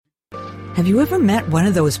Have you ever met one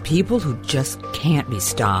of those people who just can't be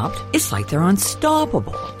stopped? It's like they're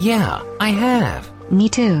unstoppable. Yeah, I have. Me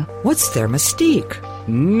too. What's their mystique?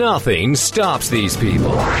 Nothing stops these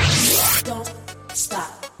people. Don't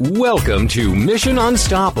stop. Welcome to Mission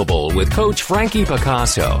Unstoppable with Coach Frankie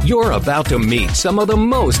Picasso. You're about to meet some of the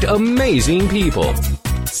most amazing people.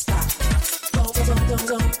 Stop.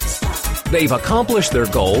 Don't stop. They've accomplished their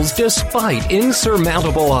goals despite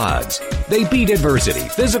insurmountable odds. They beat adversity,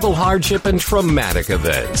 physical hardship, and traumatic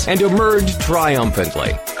events, and emerged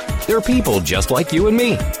triumphantly. They're people just like you and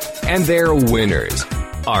me, and they're winners.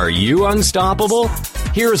 Are you unstoppable?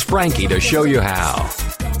 Here's Frankie to show you how.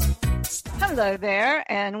 Hello there,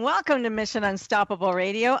 and welcome to Mission Unstoppable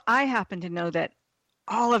Radio. I happen to know that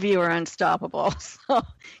all of you are unstoppable, so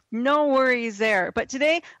no worries there. But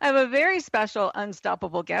today I have a very special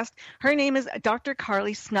unstoppable guest. Her name is Dr.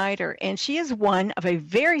 Carly Snyder, and she is one of a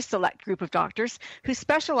very select group of doctors who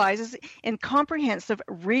specializes in comprehensive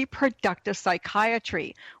reproductive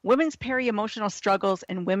psychiatry, women's peri-emotional struggles,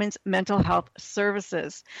 and women's mental health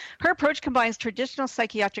services. Her approach combines traditional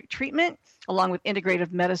psychiatric treatment along with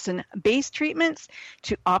integrative medicine-based treatments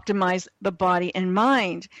to optimize the body and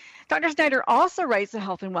mind. Dr. Snyder also writes a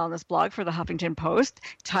health and wellness blog for the Huffington Post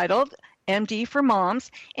titled MD for Moms,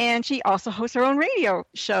 and she also hosts her own radio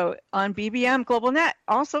show on BBM Global Net,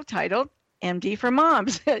 also titled MD for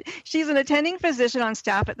Moms. She's an attending physician on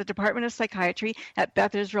staff at the Department of Psychiatry at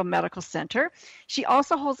Beth Israel Medical Center. She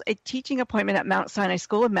also holds a teaching appointment at Mount Sinai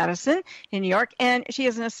School of Medicine in New York, and she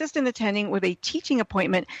is an assistant attending with a teaching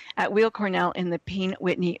appointment at Weill Cornell in the Payne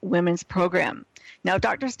Whitney Women's Program. Now,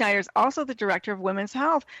 Dr. Snyder is also the Director of Women's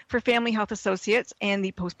Health for Family Health Associates and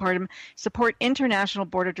the Postpartum Support International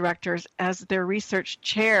Board of Directors as their research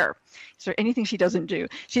chair. Is there anything she doesn't do?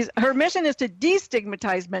 Her mission is to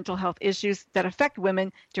destigmatize mental health issues that affect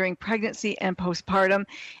women during pregnancy and postpartum.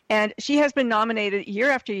 And she has been nominated year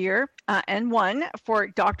after year and won for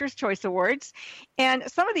Doctor's Choice Awards. And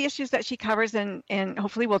some of the issues that she covers and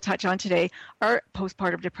hopefully we'll touch on today are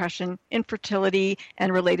postpartum depression, infertility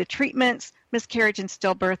and related treatments, miscarriage and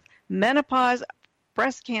stillbirth, menopause,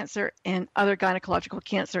 breast cancer, and other gynecological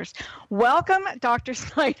cancers. Welcome, Dr.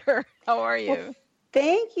 Snyder. How are you? Well,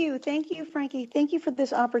 thank you, Frankie. Thank you for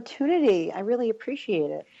this opportunity. I really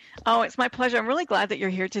appreciate it. Oh, it's my pleasure. I'm really glad that you're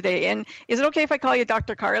here today. And is it okay if I call you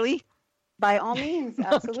Dr. Carly? By all means,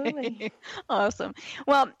 absolutely. Okay. Awesome.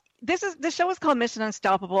 Well, the show is called Mission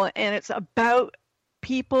Unstoppable, and it's about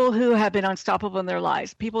people who have been unstoppable in their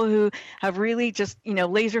lives, people who have really just,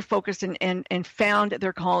 laser focused and found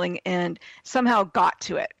their calling and somehow got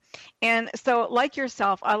to it. And so like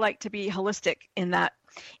yourself, I like to be holistic in that.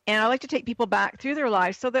 And I like to take people back through their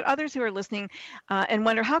lives so that others who are listening and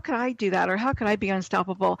wonder, how could I do that? Or how could I be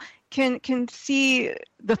unstoppable? Can see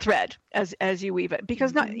the thread as you weave it,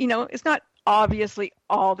 because it's not obviously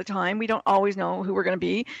all the time. We don't always know who we're going to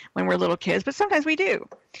be when we're little kids, but sometimes we do.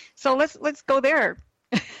 So let's go there.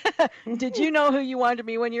 Did you know who you wanted to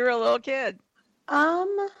be when you were a little kid?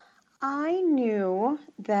 I knew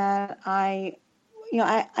that I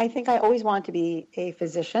think I always wanted to be a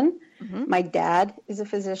physician. Mm-hmm. My dad is a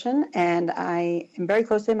physician, and I am very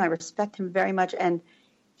close to him. I respect him very much, and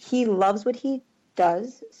he loves what he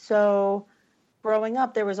does. So growing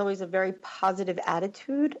up, there was always a very positive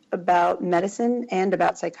attitude about medicine and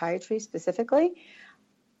about psychiatry specifically.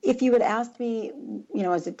 If you had asked me,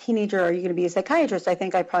 as a teenager, are you going to be a psychiatrist? I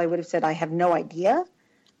think I probably would have said I have no idea.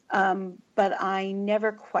 But I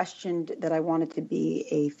never questioned that I wanted to be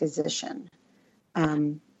a physician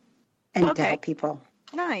and to help people.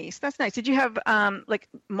 Nice. That's nice. Did you have like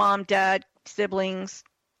mom, dad, siblings?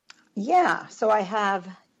 Yeah. So I have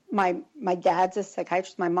my dad's a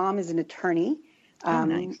psychiatrist. My mom is an attorney.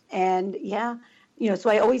 Nice. And so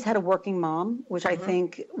I always had a working mom, which I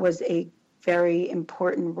think was a very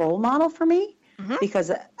important role model for me, because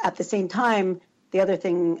at the same time, the other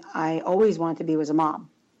thing I always wanted to be was a mom.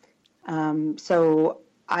 So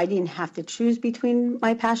I didn't have to choose between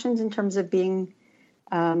my passions in terms of being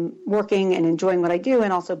working and enjoying what I do,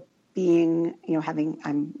 and also being,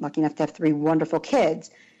 I'm lucky enough to have 3 wonderful kids.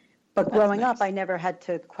 But growing up, I never had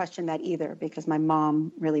to question that either, because my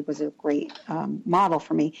mom really was a great model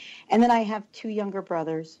for me. And then I have 2 younger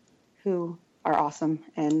brothers who are awesome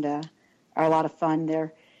and are a lot of fun.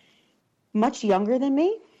 They're much younger than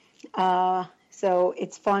me. So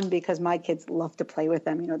it's fun because my kids love to play with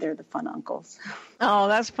them. They're the fun uncles. Oh,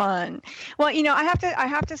 that's fun. Well, I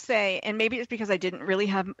have to say, and maybe it's because I didn't really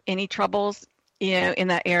have any troubles, in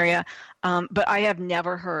that area, but I have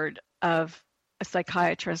never heard of a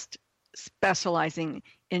psychiatrist specializing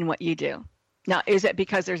in what you do. Now, is it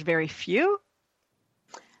because there's very few?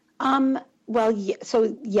 Well,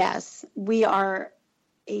 so yes, we are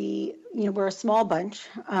we're a small bunch.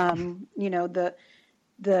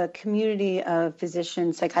 The community of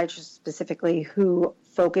physicians, psychiatrists specifically, who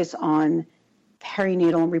focus on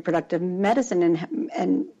perinatal and reproductive medicine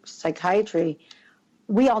and psychiatry,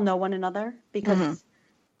 we all know one another because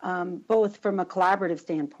both from a collaborative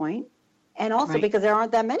standpoint and also because there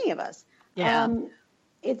aren't that many of us. Yeah.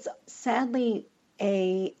 It's sadly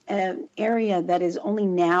an area that is only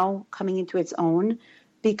now coming into its own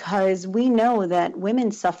because we know that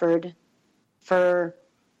women suffered for,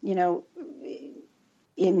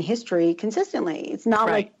 in history consistently. It's not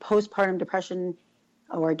like postpartum depression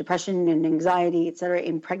or depression and anxiety, et cetera,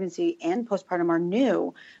 in pregnancy and postpartum are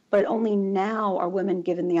new, but only now are women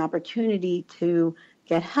given the opportunity to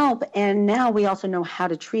get help. And now we also know how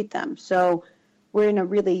to treat them. So we're in a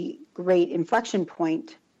really great inflection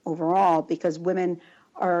point overall because women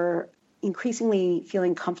are increasingly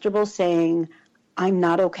feeling comfortable saying, I'm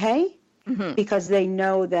not okay, because they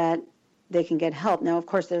know that they can get help. Now, of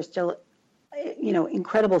course, there's still,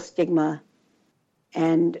 incredible stigma,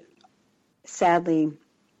 and sadly,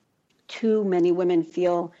 too many women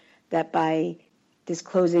feel that by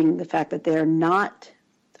disclosing the fact that they're not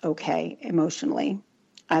okay emotionally,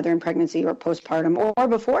 either in pregnancy or postpartum or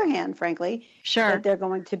beforehand, frankly, that they're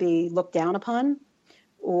going to be looked down upon,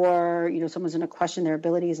 or someone's going to question their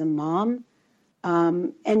ability as a mom,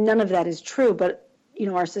 and none of that is true. But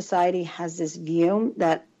our society has this view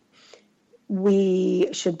that we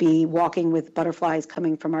should be walking with butterflies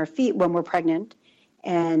coming from our feet when we're pregnant,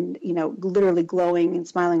 and literally glowing and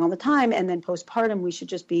smiling all the time, and then postpartum we should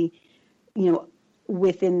just be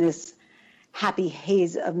within this happy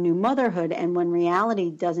haze of new motherhood. And when reality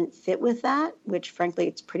doesn't fit with that, which frankly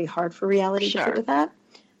it's pretty hard for reality to fit with that,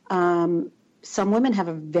 some women have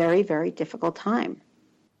a very, very difficult time.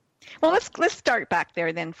 Well, let's start back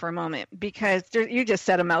there then for a moment, because you just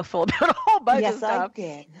said a mouthful about a whole bunch of stuff.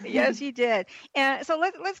 Yes, I did. Yes, you did. And so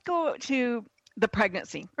let's go to the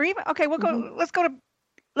pregnancy, or even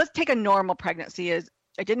let's take a normal pregnancy.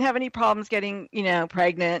 I didn't have any problems getting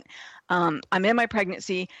pregnant. I'm in my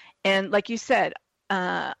pregnancy, and like you said,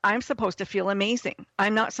 I'm supposed to feel amazing.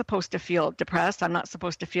 I'm not supposed to feel depressed. I'm not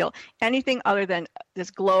supposed to feel anything other than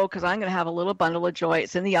this glow, because I'm going to have a little bundle of joy.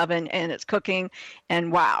 It's in the oven and it's cooking,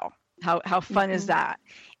 and wow, how fun is that?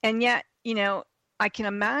 And yet, I can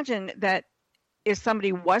imagine that if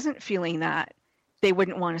somebody wasn't feeling that, they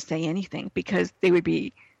wouldn't want to say anything, because they would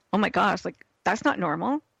be, oh my gosh, like that's not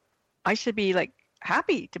normal. I should be like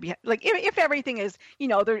happy to be like, if everything is,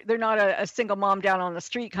 they're not a single mom down on the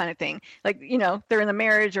street kind of thing. Like, they're in the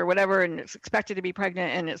marriage or whatever, and it's expected to be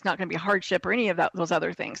pregnant, and it's not going to be a hardship or any of those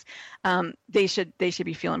other things. They should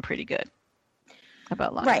be feeling pretty good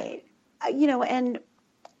about life. Right. And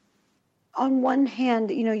on one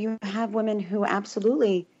hand, you have women who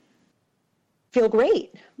absolutely feel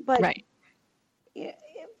great, but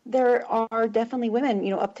there are definitely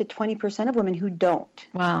women, up to 20% of women who don't.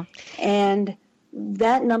 Wow. And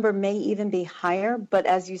that number may even be higher, but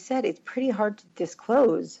as you said, it's pretty hard to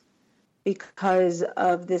disclose because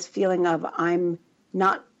of this feeling of I'm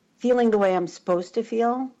not feeling the way I'm supposed to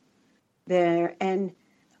feel there. And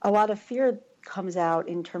a lot of fear comes out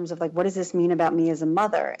in terms of like, what does this mean about me as a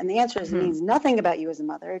mother? And the answer is it means nothing about you as a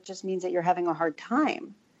mother. It just means that you're having a hard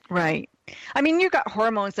time. Right. I mean, you've got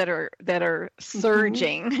hormones that are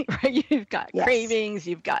surging, right? You've got cravings,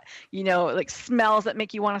 you've got, like smells that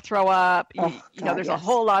make you want to throw up. There's a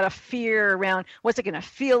whole lot of fear around what's it going to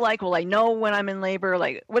feel like? Will I know when I'm in labor?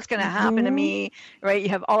 Like what's going to happen to me, right? You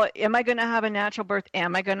have am I going to have a natural birth?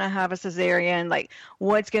 Am I going to have a cesarean? Like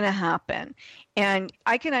what's going to happen? And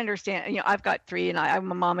I can understand, I've got 3 and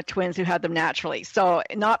I'm a mom of twins who had them naturally. So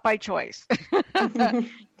not by choice.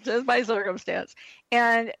 Just by circumstance.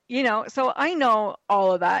 And, so I know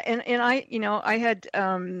all of that. And I had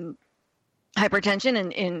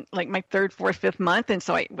hypertension in like my 3rd, 4th, 5th month. And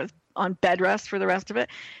so I was on bed rest for the rest of it.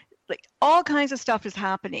 Like all kinds of stuff is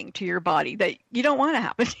happening to your body that you don't want to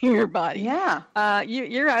happen to your body. Yeah.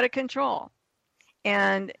 You're out of control.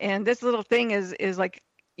 And this little thing is like,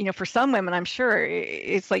 for some women, I'm sure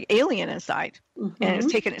it's like alien inside, and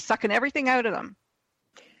it's sucking everything out of them.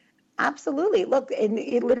 Absolutely. Look, and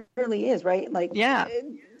it literally is, right? Like,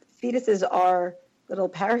 fetuses are little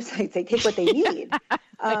parasites. They take what they need.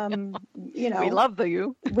 We love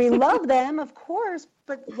you. We love them, of course,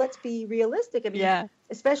 but let's be realistic. I mean,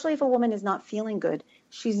 especially if a woman is not feeling good,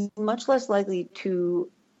 she's much less likely to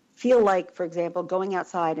feel like, for example, going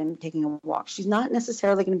outside and taking a walk. She's not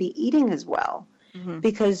necessarily going to be eating as well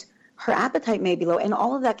because her appetite may be low, and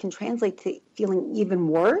all of that can translate to feeling even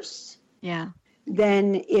worse. Yeah.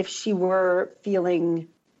 Than if she were feeling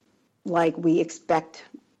like we expect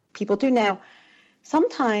people to. Now,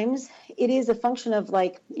 sometimes it is a function of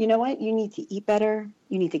like, you know what, you need to eat better,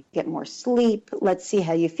 you need to get more sleep, let's see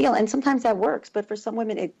how you feel. And sometimes that works, but for some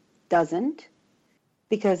women it doesn't,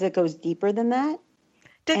 because it goes deeper than that.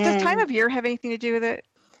 Does time of year have anything to do with it,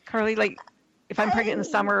 Carly? Like if I'm pregnant in the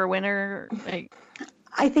summer or winter, like...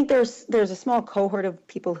 I think there's a small cohort of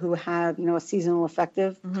people who have, a seasonal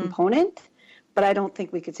affective component, but I don't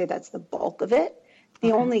think we could say that's the bulk of it.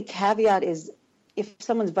 The only caveat is if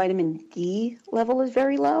someone's vitamin D level is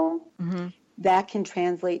very low, that can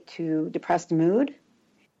translate to depressed mood.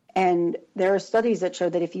 And there are studies that show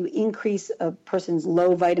that if you increase a person's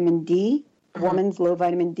low vitamin D, a woman's low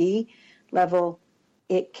vitamin D level,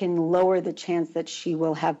 it can lower the chance that she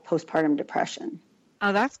will have postpartum depression.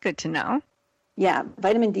 Oh, that's good to know. Yeah,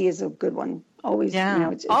 vitamin D is a good one. Always,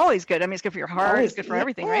 it's always good. I mean, it's good for your heart. It's good for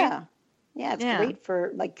everything, right? Yeah, it's great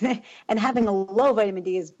for and having a low vitamin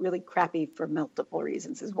D is really crappy for multiple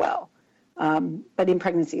reasons as well. But in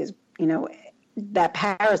pregnancy is, that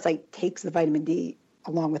parasite takes the vitamin D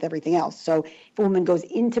along with everything else. So if a woman goes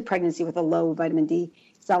into pregnancy with a low vitamin D,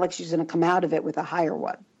 it's not like she's going to come out of it with a higher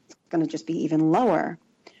one. It's going to just be even lower.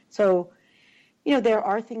 So, there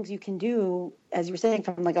are things you can do, as you were saying,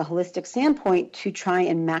 from like a holistic standpoint to try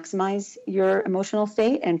and maximize your emotional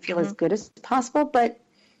state and feel as good as possible. But,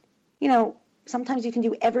 sometimes you can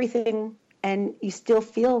do everything and you still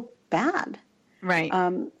feel bad. Right.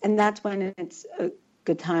 And that's when it's a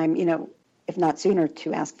good time, if not sooner,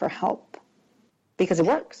 to ask for help because it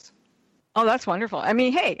works. Oh, that's wonderful. I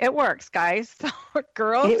mean, hey, it works, guys,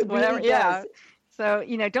 girls, It whatever. really Yeah. does.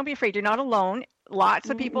 So, don't be afraid. You're not alone. Lots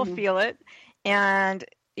of people feel it. And,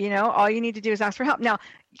 all you need to do is ask for help. Now,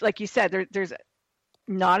 like you said, there's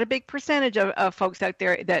not a big percentage of folks out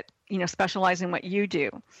there that, specialize in what you do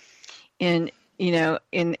in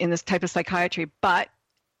this type of psychiatry, but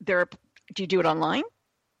do you do it online?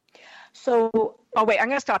 So, oh wait, I'm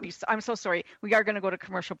going to stop you. I'm so sorry. We are going to go to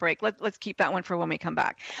commercial break. Let's keep that one for when we come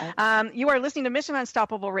back. You are listening to Mission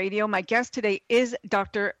Unstoppable Radio. My guest today is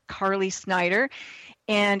Dr. Carly Snyder,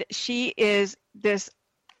 and she is this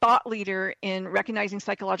thought leader in recognizing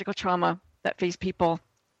psychological trauma that face people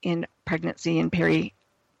in pregnancy and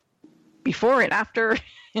before and after,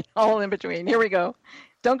 and all in between. Here we go.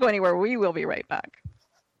 Don't go anywhere. We will be right back.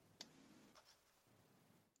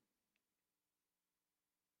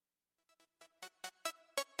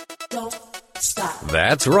 Don't stop.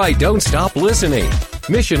 That's right, don't stop listening.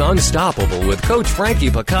 Mission Unstoppable with Coach Frankie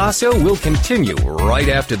Picasso will continue right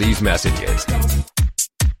after these messages.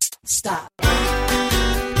 Stop.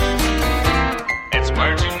 It's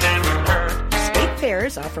words you never heard. State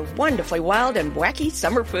fairs offer wonderfully wild and wacky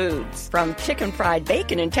summer foods. From chicken fried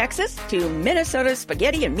bacon in Texas to Minnesota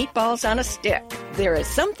spaghetti and meatballs on a stick. There is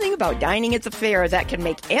something about dining at the fair that can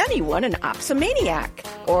make anyone an opsomaniac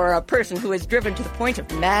or a person who is driven to the point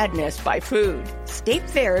of madness by food. State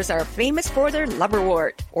fairs are famous for their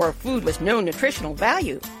liverwort, or food with no nutritional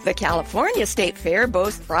value. The California State Fair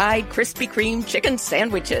boasts fried Krispy Kreme chicken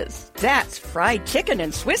sandwiches. That's fried chicken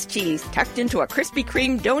and Swiss cheese tucked into a Krispy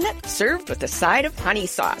Kreme donut served with a side of honey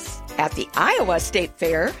sauce. At the Iowa State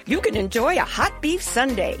Fair, you can enjoy a hot beef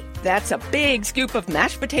sundae. That's a big scoop of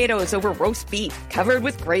mashed potatoes over roast beef, covered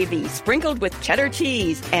with gravy, sprinkled with cheddar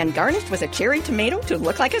cheese, and garnished with a cherry tomato to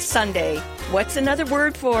look like a sundae. What's another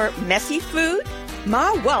word for messy food?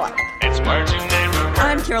 Ma wallop. It's words you never heard.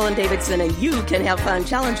 I'm Carolyn Davidson, and you can have fun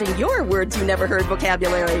challenging your words you never heard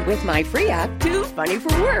vocabulary with my free app, Too Funny for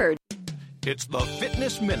Words. It's the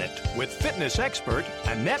Fitness Minute with fitness expert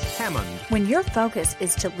Annette Hammond. When your focus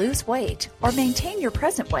is to lose weight or maintain your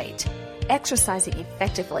present weight, exercising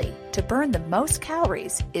effectively to burn the most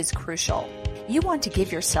calories is crucial. You want to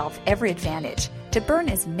give yourself every advantage to burn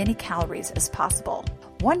as many calories as possible.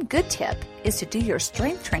 One good tip is to do your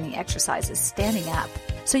strength training exercises standing up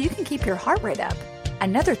so you can keep your heart rate up.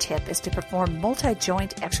 Another tip is to perform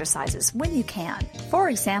multi-joint exercises when you can. For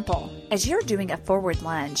example, as you're doing a forward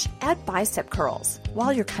lunge, add bicep curls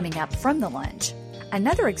while you're coming up from the lunge.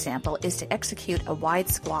 Another example is to execute a wide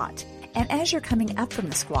squat, and as you're coming up from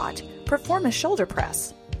the squat, perform a shoulder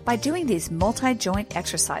press. By doing these multi-joint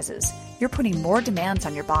exercises, you're putting more demands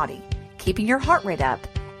on your body, keeping your heart rate up,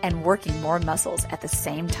 and working more muscles at the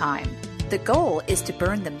same time. The goal is to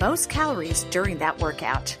burn the most calories during that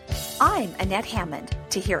workout. I'm Annette Hammond.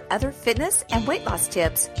 To hear other fitness and weight loss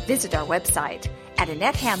tips, visit our website at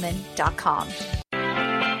AnnetteHammond.com.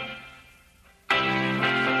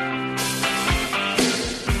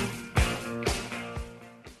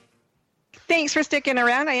 Thanks for sticking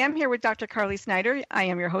around. I am here with Dr. Carly Snyder. I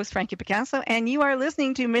am your host, Frankie Picasso, and you are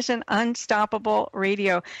listening to Mission Unstoppable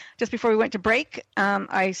Radio. Just before we went to break,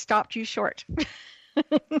 I stopped you short.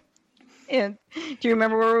 And do you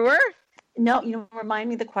remember where we were? No, remind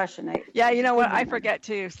me the question. You know what? I forget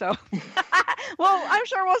too. So, well, I'm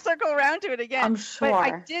sure we'll circle around to it again. I'm sure. But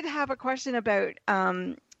I did have a question about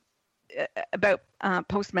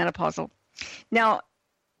postmenopausal. Now,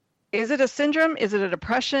 is it a syndrome? Is it a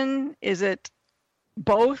depression? Is it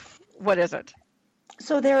both? What is it?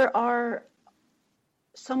 So there are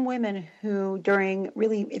some women who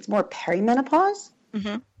it's more perimenopause,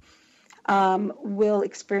 will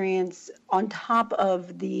experience, on top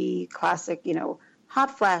of the classic,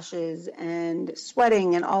 hot flashes and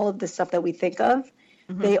sweating and all of the stuff that we think of,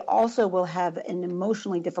 they also will have an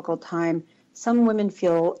emotionally difficult time. Some women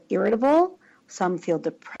feel irritable, some feel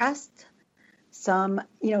depressed, some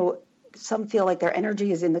feel like their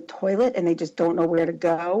energy is in the toilet and they just don't know where to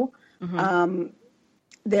go.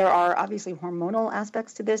 There are obviously hormonal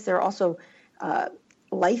aspects to this. There are also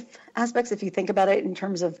life aspects, if you think about it in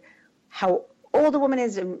terms of how old a woman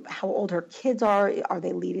is and how old her kids are. Are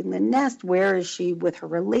they leaving the nest? Where is she with her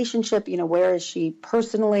relationship? Where is she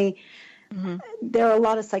personally? There are a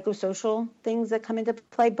lot of psychosocial things that come into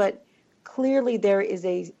play, but clearly there is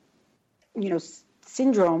a,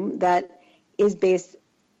 syndrome that is based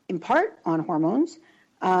in part on hormones,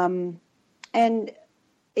 and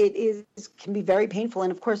it can be very painful.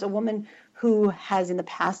 And of course, a woman who has in the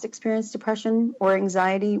past experienced depression or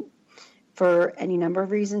anxiety for any number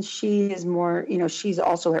of reasons, she is more, she's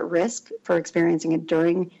also at risk for experiencing it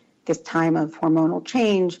during this time of hormonal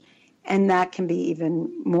change, and that can be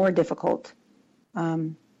even more difficult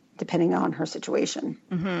depending on her situation.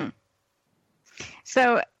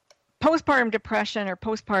 So postpartum depression or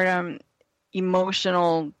postpartum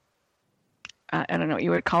emotional, I don't know what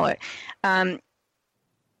you would call it,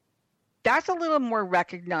 that's a little more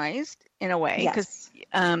recognized in a way because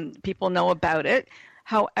people know about it.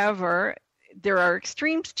 However, there are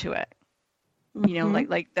extremes to it,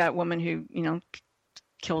 like that woman who,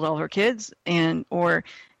 killed all her kids, or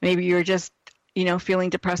maybe you're just, feeling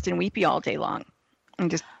depressed and weepy all day long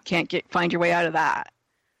and just can't find your way out of that.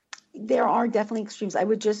 There are definitely extremes. I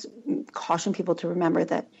would just caution people to remember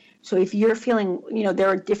that. So if you're feeling, there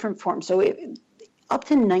are different forms. So up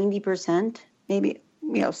to 90%, maybe,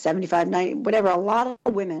 75, 90, whatever, a lot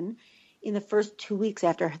of women in the first 2 weeks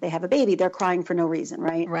after they have a baby, they're crying for no reason,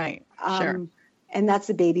 right? Right, sure. And that's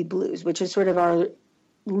the baby blues, which is sort of our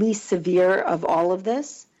least severe of all of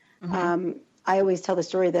this. I always tell the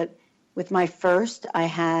story that with my first, I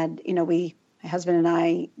had, my husband and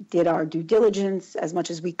I did our due diligence as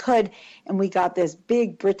much as we could, and we got this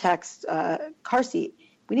big Britax car seat.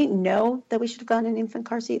 We didn't know that we should have gotten an infant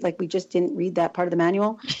car seat. Like, we just didn't read that part of the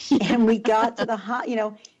manual. And we got to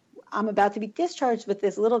the I'm about to be discharged with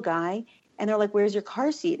this little guy, and they're like, "Where's your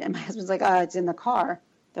car seat?" And my husband's like, "It's in the car."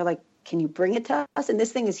 They're like, "Can you bring it to us?" And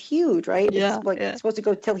this thing is huge, right? It's supposed to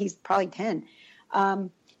go till he's probably 10.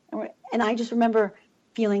 And I just remember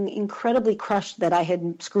feeling incredibly crushed that I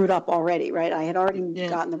had screwed up already, right? I had already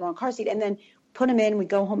gotten the wrong car seat. And then put him in, we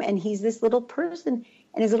go home, and he's this little person,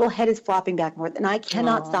 and his little head is flopping back and forth, and I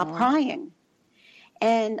cannot stop crying.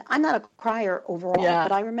 And I'm not a crier overall,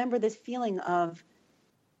 but I remember this feeling of,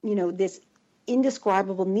 this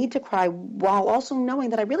indescribable need to cry while also knowing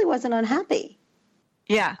that I really wasn't unhappy.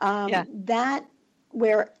 That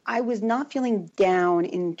where I was not feeling down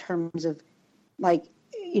in terms of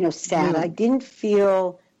sad. I didn't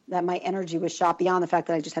feel that my energy was shot beyond the fact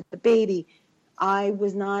that I just had the baby. I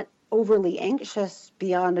was not overly anxious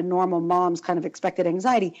beyond a normal mom's kind of expected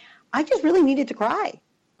anxiety. I just really needed to cry.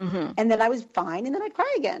 And then I was fine, and then I'd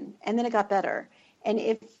cry again, and then it got better. And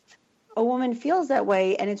if a woman feels that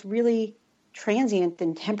way and it's really transient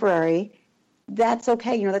and temporary, that's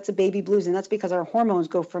okay. That's a baby blues, and that's because our hormones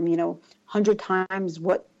go from, 100 times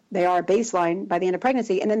what they are baseline by the end of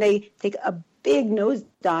pregnancy, and then they take a big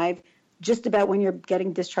nosedive just about when you're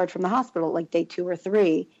getting discharged from the hospital, like day 2 or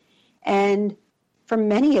 3. And for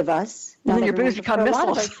many of us, then your boobs become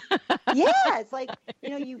missiles. It's like,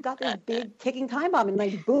 you've got this big ticking time bomb, and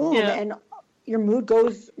like boom, and your mood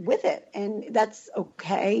goes with it. And that's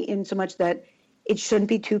okay in so much that it shouldn't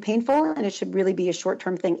be too painful, and it should really be a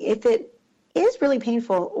short-term thing. If it is really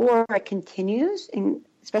painful or it continues, and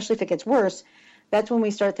especially if it gets worse, that's when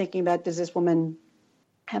we start thinking about, does this woman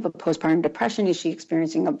have a postpartum depression? Is she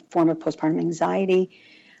experiencing a form of postpartum anxiety?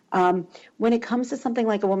 When it comes to something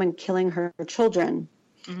like a woman killing her children,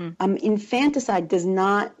 infanticide is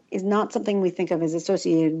not something we think of as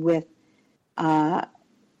associated with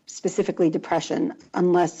specifically depression,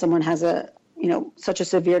 unless someone has a such a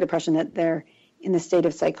severe depression that they're in the state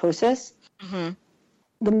of psychosis.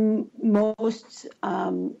 The most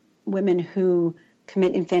women who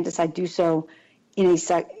commit infanticide do so in the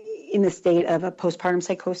state of a postpartum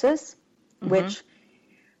psychosis, which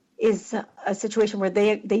is a situation where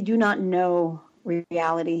they do not know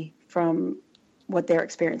reality from what they're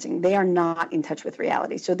experiencing. They are not in touch with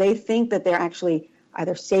reality. So they think that they're actually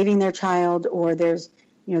either saving their child, or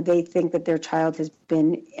they think that their child has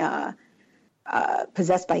been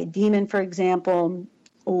possessed by a demon, for example,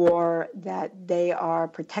 or that they are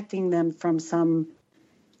protecting them from some,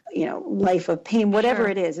 life of pain, whatever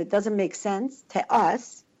it is. It doesn't make sense to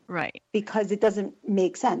us. Right. Because it doesn't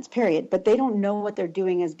make sense, period. But they don't know what they're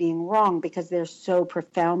doing as being wrong because they're so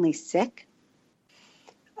profoundly sick.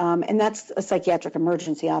 And that's a psychiatric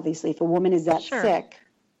emergency, obviously. If a woman is that sick,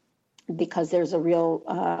 because there's a real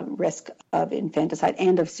risk of infanticide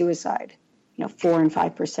and of suicide, 4 and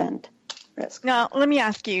 5% risk. Now, let me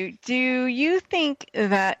ask you, do you think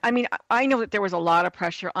that, I know that there was a lot of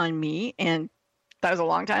pressure on me, and that was a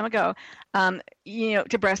long time ago, to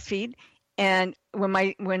breastfeed. And when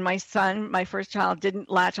my son, my first child, didn't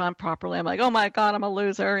latch on properly, I'm like, oh my God, I'm a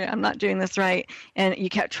loser. I'm not doing this right. And you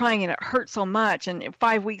kept trying, and it hurt so much. And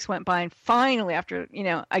 5 weeks went by, and finally, after,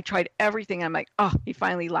 I tried everything, I'm like, oh, he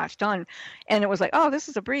finally latched on. And it was like, oh, this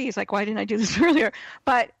is a breeze. Like, why didn't I do this earlier?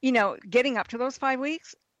 But, getting up to those 5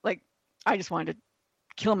 weeks, like, I just wanted to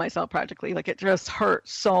kill myself practically. Like, it just hurt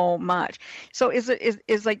so much. So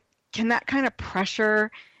is like, can that kind of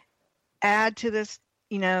pressure add to this,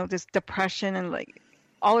 this depression and like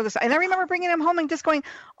all of this? And I remember bringing him home and just going,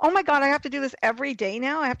 oh my God, I have to do this every day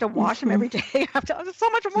now. I have to wash him every day. I have to, it's so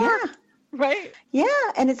much more. Yeah. Right. Yeah.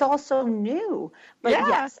 And it's also new. But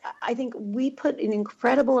yes, I think we put an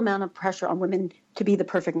incredible amount of pressure on women to be the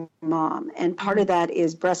perfect mom. And part of that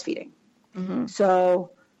is breastfeeding.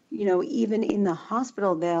 So, even in the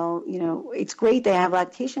hospital, they'll, it's great they have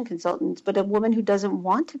lactation consultants, but a woman who doesn't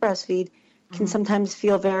want to breastfeed can sometimes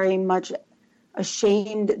feel very much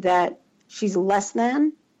ashamed that she's less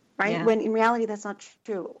than, right? Yeah. When in reality, that's not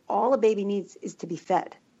true. All a baby needs is to be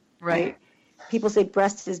fed. Right. People say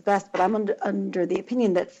breast is best, but I'm under the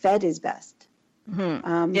opinion that fed is best.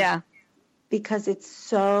 Because it's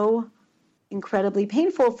so incredibly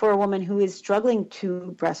painful for a woman who is struggling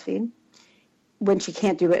to breastfeed when she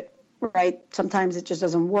can't do it, right? Sometimes it just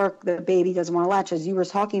doesn't work. The baby doesn't want to latch, as you were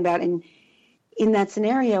talking about. And in that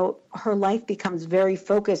scenario, her life becomes very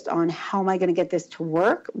focused on how am I going to get this to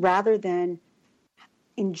work rather than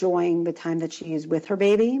enjoying the time that she is with her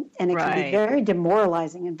baby. And it can be very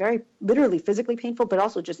demoralizing and very literally physically painful, but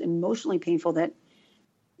also just emotionally painful that,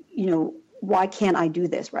 why can't I do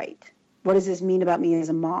this right? What does this mean about me as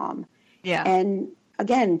a mom? Yeah. And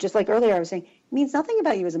again, just like earlier I was saying, it means nothing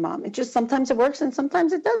about you as a mom. It just sometimes it works and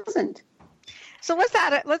sometimes it doesn't. So let's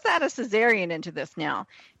add a cesarean into this now,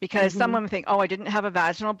 because some women think, oh, I didn't have a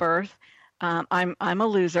vaginal birth. I'm a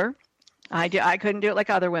loser. I couldn't do it like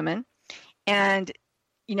other women. And,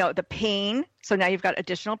 the pain. So now you've got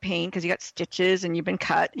additional pain because you got stitches and you've been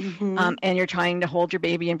cut, and you're trying to hold your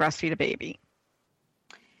baby and breastfeed a baby.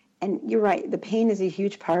 And you're right. The pain is a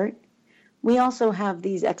huge part. We also have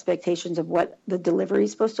these expectations of what the delivery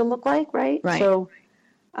is supposed to look like, right? Right. So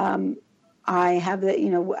I have the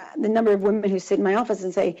number of women who sit in my office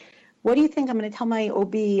and say, what do you think I'm going to tell my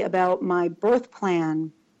OB about my birth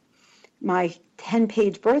plan, my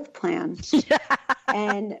 10-page birth plan?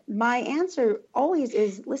 And my answer always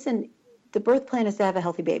is, listen, the birth plan is to have a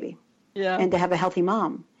healthy baby and to have a healthy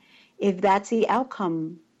mom. If that's the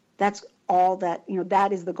outcome, that's all that,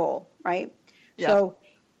 that is the goal, right? Yeah. So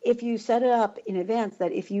if you set it up in advance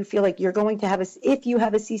that if you feel like you're going to have if you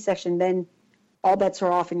have a C-section, then all bets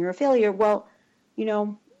are off and you're a failure, well,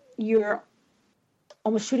 you're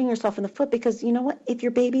almost shooting yourself in the foot because you know what? If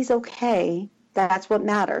your baby's okay, that's what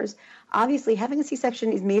matters. Obviously, having a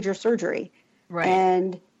C-section is major surgery. Right.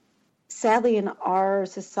 And sadly, in our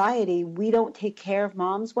society, we don't take care of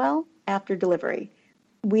moms well after delivery.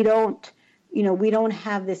 We don't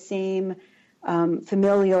have the same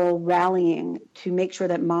familial rallying to make sure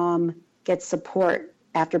that mom gets support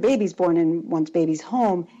after baby's born and once baby's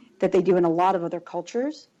home that they do in a lot of other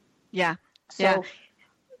cultures. Yeah. So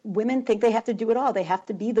women think they have to do it all. They have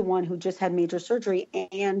to be the one who just had major surgery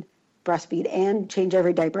and breastfeed and change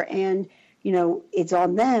every diaper and, it's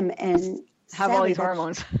on them and have all these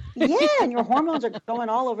hormones. And your hormones are going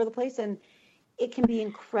all over the place and it can be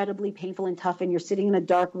incredibly painful and tough and you're sitting in a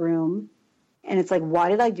dark room and it's like, why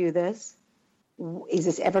did I do this? Is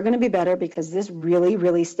this ever going to be better? Because this really,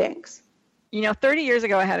 really stinks. 30 years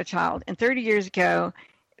ago, I had a child. And 30 years ago,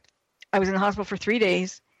 I was in the hospital for 3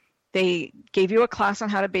 days. They gave you a class on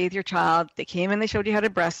how to bathe your child. They came and they showed you how to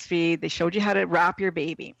breastfeed. They showed you how to wrap your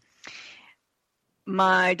baby.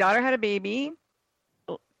 My daughter had a baby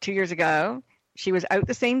 2 years ago. She was out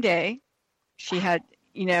the same day. She had,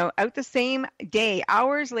 out the same day,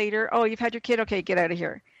 hours later, oh, you've had your kid. Okay, get out of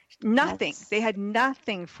here. Nothing. They had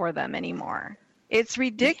nothing for them anymore. It's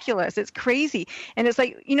ridiculous. It's crazy. And it's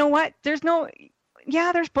like, you know what? There's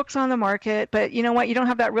books on the market, but you know what? You don't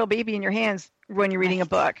have that real baby in your hands when you're reading a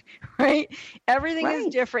book, right? Everything is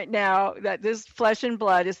different now that this flesh and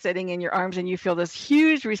blood is sitting in your arms and you feel this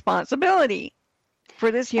huge responsibility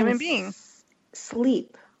for this human being.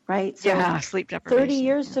 Sleep, right? So sleep deprivation. 30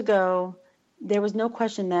 years ago, there was no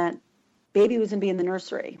question that baby was going to be in the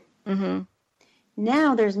nursery. Mm-hmm.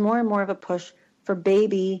 Now there's more and more of a push for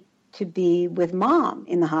baby to be with mom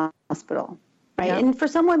in the hospital, right? Yep. And for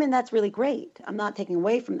some women, that's really great. I'm not taking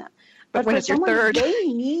away from them. But when it's your third, they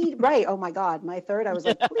need, right? Oh my God, my third. I was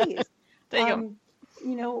like, please.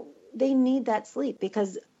 They need that sleep,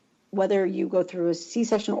 because whether you go through a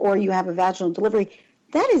C-section or you have a vaginal delivery,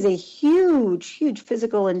 that is a huge, huge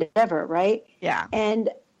physical endeavor, right? Yeah. And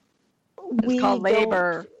it's called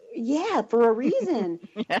labor. Yeah, for a reason.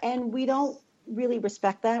 And we don't really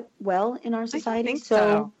respect that well in our society. I think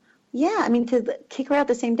so. Yeah, I mean, to kick her out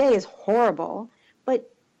the same day is horrible,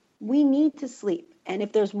 but we need to sleep. And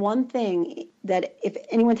if there's one thing that if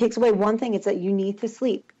anyone takes away one thing, it's that you need to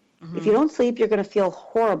sleep. Mm-hmm. If you don't sleep, you're going to feel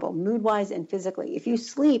horrible, mood-wise and physically. If you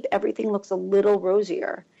sleep, everything looks a little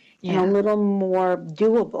rosier and a little more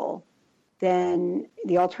doable than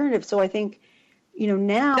the alternative. So I think,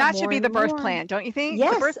 now that should be the birth plan, don't you think?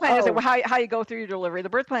 Yes. The birth plan isn't how you go through your delivery. The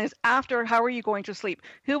birth plan is after. How are you going to sleep?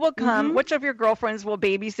 Who will come? Mm-hmm. Which of your girlfriends will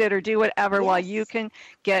babysit or do whatever while you can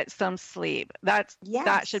get some sleep? That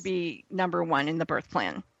should be number one in the birth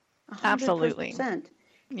plan. 100%. Absolutely.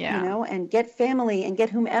 Yeah. And get family and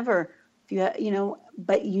get whomever. But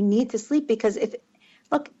you need to sleep, because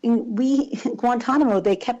Guantanamo,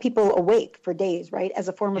 they kept people awake for days, right, as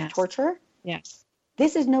a form of torture. Yes.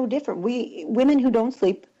 This is no different. Women who don't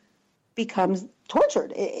sleep becomes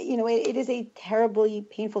tortured. It is a terribly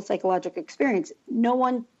painful psychological experience.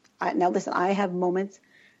 Now listen, I have moments.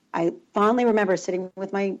 I fondly remember sitting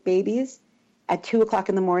with my babies at 2:00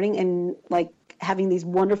 in the morning and having these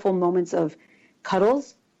wonderful moments of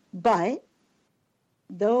cuddles, but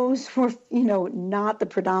those were, not the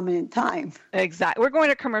predominant time. Exactly. We're going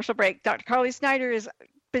to commercial break. Dr. Carly Snyder has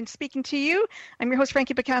been speaking to you. I'm your host,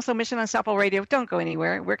 Frankie Picasso, Mission Unstoppable Radio. Don't go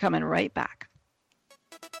anywhere. We're coming right back.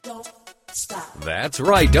 Don't stop. That's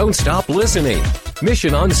right. Don't stop listening.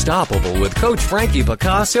 Mission Unstoppable with Coach Frankie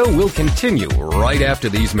Picasso will continue right after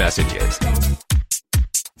these messages. Don't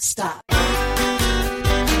stop.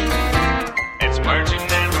 It's words you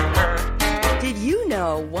never heard. Did you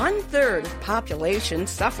know 1/3 of population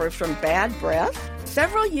suffers from bad breath?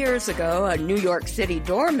 Several years ago, a New York City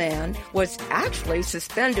doorman was actually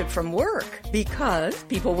suspended from work because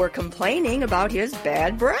people were complaining about his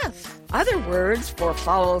bad breath. Other words for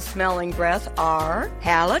foul-smelling breath are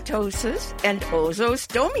halitosis and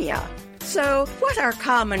ozostomia. So, what are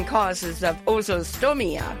common causes of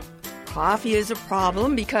ozostomia? Coffee is a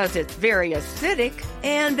problem because it's very acidic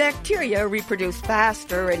and bacteria reproduce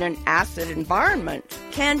faster in an acid environment.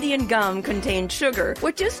 Candy and gum contain sugar,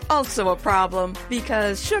 which is also a problem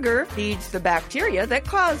because sugar feeds the bacteria that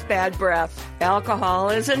cause bad breath. Alcohol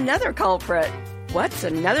is another culprit. What's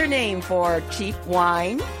another name for cheap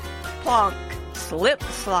wine? Plonk, slip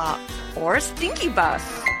slop, or stinky bus.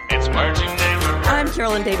 It's words you never heard. I'm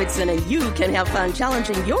Carolyn Davidson, and you can have fun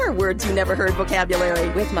challenging your words you never heard vocabulary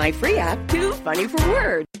with my free app, Too Funny for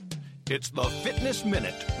Words. It's the Fitness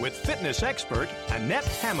Minute with fitness expert Annette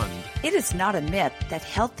Hammond. It is not a myth that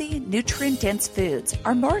healthy, nutrient-dense foods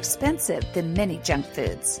are more expensive than many junk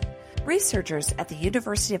foods. Researchers at the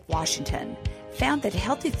University of Washington found that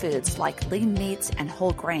healthy foods like lean meats and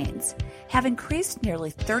whole grains have increased nearly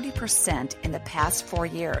 30% in the past 4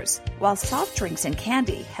 years, while soft drinks and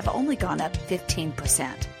candy have only gone up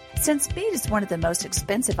 15%. Since meat is one of the most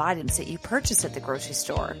expensive items that you purchase at the grocery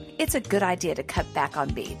store, it's a good idea to cut back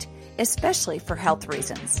on meat, especially for health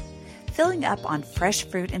reasons. Filling up on fresh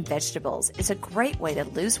fruit and vegetables is a great way to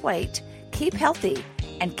lose weight, keep healthy,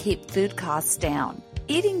 and keep food costs down.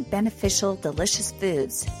 Eating beneficial, delicious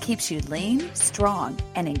foods keeps you lean, strong,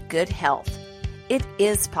 and in good health. It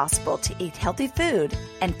is possible to eat healthy food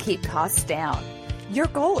and keep costs down. Your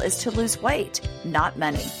goal is to lose weight, not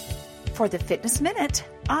money. For the Fitness Minute,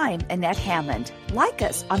 I'm Annette Hammond. Like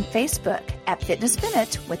us on Facebook at Fitness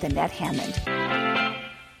Minute with Annette Hammond.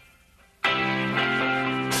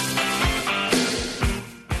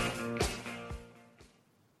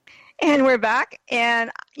 And we're back,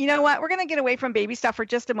 and you know what? We're going to get away from baby stuff for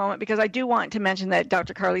just a moment because I do want to mention that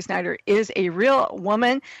Dr. Carly Snyder is a real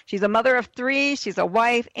woman. She's a mother of 3. She's a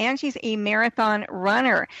wife, and she's a marathon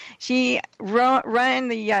runner. She ran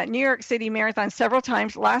the New York City Marathon several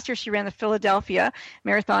times. Last year, she ran the Philadelphia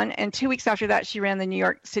Marathon, and 2 weeks after that, she ran the New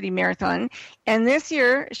York City Marathon. And this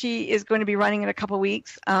year, she is going to be running in a couple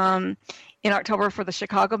weeks in October for the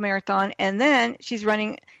Chicago Marathon, and then she's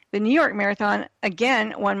running the New York Marathon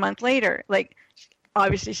again 1 month later. Like,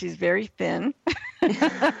 obviously, she's very thin.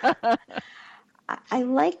 I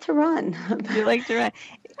like to run. You like to run.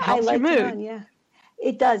 It helps I like your mood. to run, yeah.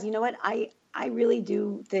 It does. You know what? I really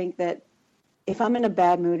do think that if I'm in a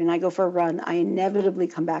bad mood and I go for a run, I inevitably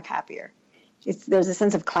come back happier. There's a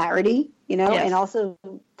sense of clarity, you know, Yes. and also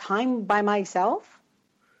time by myself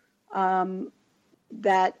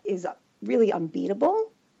that is really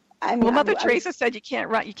unbeatable. I mean, Well, Mother Teresa said you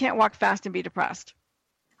can't walk fast and be depressed.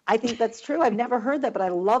 I think that's true. I've never heard that, but I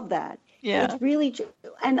love that. Yeah. It's really true.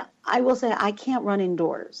 And I will say I can't run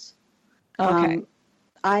indoors. Okay.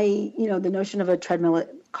 The notion of a treadmill,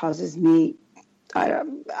 it causes me,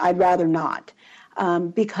 I'd rather not.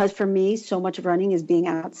 Because for me, so much of running is being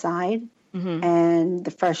outside and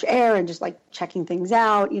the fresh air and just like checking things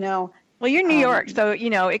out, you know. Well, you're in New York, so,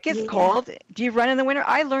 you know, it gets yeah. cold. Do you run in the winter?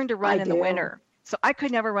 I learned to run I in the do. winter, so I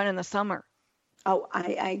could never run in the summer. Oh,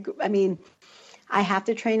 I mean, I have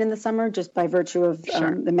to train in the summer just by virtue of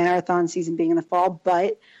Sure. the marathon season being in the fall,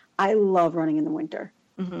 but I love running in the winter.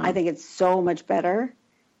 I think it's so much better.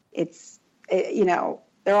 You know,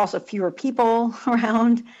 there are also fewer people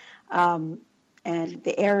around, and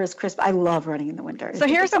the air is crisp. I love running in the winter. So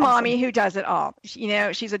here's It's a awesome. mommy who does it all. You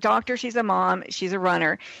know, she's a doctor, she's a mom, she's a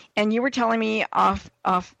runner. And you were telling me off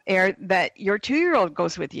air that your 2-year-old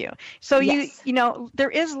goes with you. So Yes. you know, there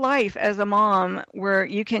is life as a mom where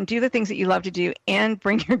you can do the things that you love to do and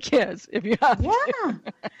bring your kids if you have to.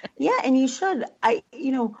 Yeah, and you should.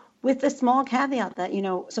 With the small caveat that, you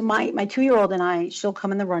know, so my 2-year-old and I, she'll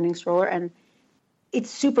come in the running stroller and it's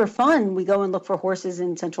super fun. We go and look for horses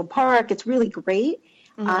in Central Park. It's really great.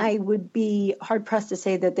 I would be hard pressed to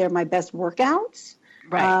say that they're my best workouts.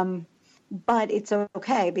 Right. But it's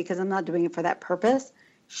okay because I'm not doing it for that purpose.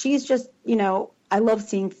 She's just, you know, I love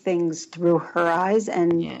seeing things through her eyes.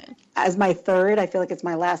 And as my third, I feel like it's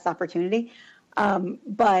my last opportunity.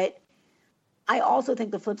 But I also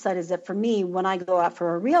think the flip side is that for me, when I go out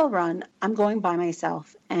for a real run, I'm going by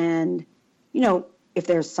myself. And, you know, if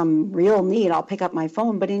there's some real need, I'll pick up my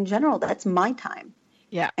phone. But in general, that's my time.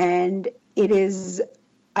 Yeah. And it is,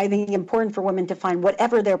 I think, important for women to find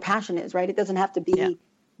whatever their passion is, right? It doesn't have to be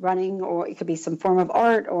running, or it could be some form of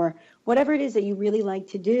art, or whatever it is that you really like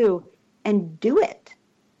to do, and do it.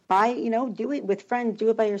 Do it with friends, do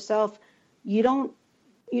it by yourself. You don't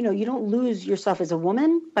lose yourself as a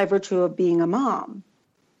woman by virtue of being a mom.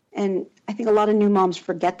 And I think a lot of new moms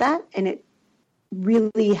forget that, and it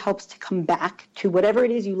really helps to come back to whatever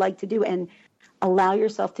it is you like to do and allow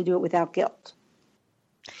yourself to do it without guilt.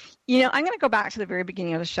 You know, I'm going to go back to the very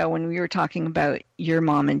beginning of the show when we were talking about your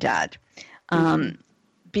mom and dad.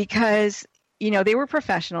 Because, you know, they were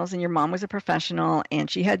professionals and your mom was a professional and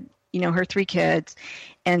she had, you know, her 3 kids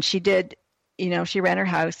and she did, you know, she ran her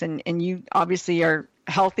house and you obviously are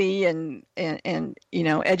healthy and you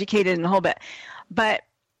know, educated and the whole bit. But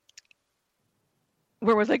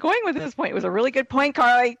where was I going with this point? It was a really good point,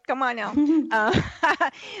 Carly. Come on now.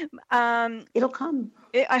 It'll come.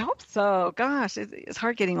 I hope so. Gosh, it's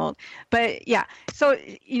hard getting old. But yeah, so,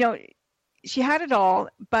 you know, she had it all,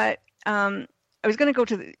 but I was going to go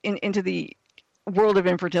to into the world of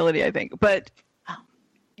infertility, I think. But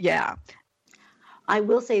yeah. I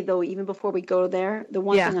will say, though, even before we go there, the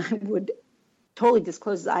one thing I would totally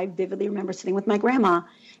disclose is I vividly remember sitting with my grandma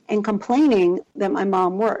and complaining that my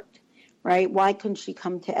mom worked. Right? Why couldn't she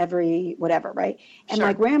come to every whatever, right? And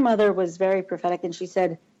my grandmother was very prophetic, and she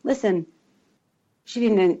said, listen, she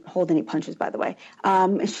didn't hold any punches, by the way.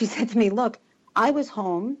 She said to me, look, I was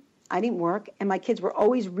home, I didn't work, and my kids were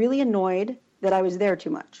always really annoyed that I was there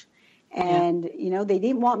too much. And, you know, they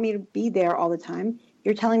didn't want me to be there all the time.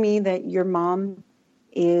 You're telling me that your mom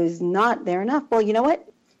is not there enough. Well, you know what?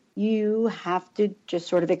 You have to just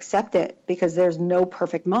sort of accept it because there's no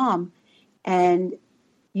perfect mom. And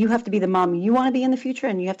you have to be the mom you want to be in the future,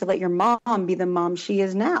 and you have to let your mom be the mom she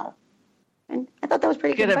is now. And I thought that was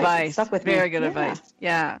pretty good advice. It stuck with me. Very good advice.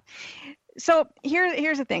 Yeah. So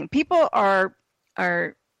here's the thing. People are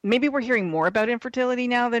maybe we're hearing more about infertility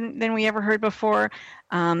now than we ever heard before.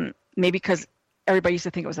 Maybe because everybody used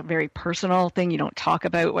to think it was a very personal thing. You don't talk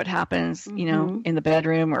about what happens, you know, in the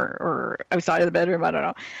bedroom or outside of the bedroom. I don't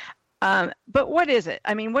know. But what is it?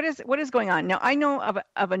 I mean, what is going on? Now, I know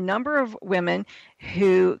of a number of women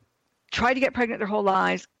who tried to get pregnant their whole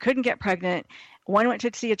lives, couldn't get pregnant. One went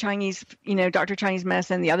to see a Chinese, doctor of Chinese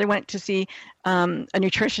medicine. The other went to see a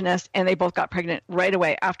nutritionist, and they both got pregnant right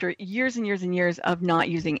away after years and years and years of not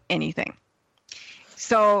using anything.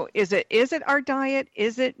 So is it our diet?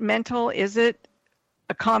 Is it mental? Is it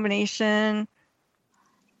a combination?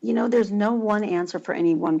 There's no one answer for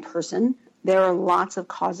any one person. There are lots of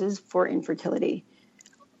causes for infertility.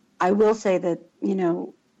 I will say that,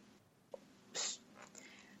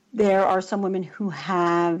 there are some women who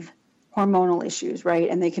have hormonal issues, right?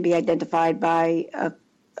 And they can be identified by a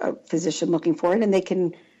physician looking for it, and they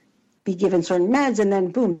can be given certain meds, and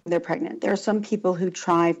then boom, they're pregnant. There are some people who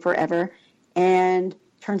try forever, and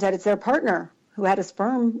turns out it's their partner who had a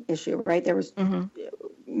sperm issue, right? There was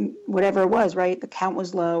whatever it was, right? The count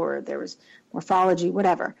was low, or there was morphology,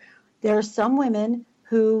 whatever. There are some women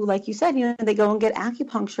who, like you said, they go and get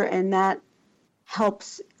acupuncture, and that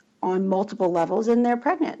helps on multiple levels, and they're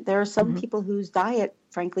pregnant. There are some people whose diet,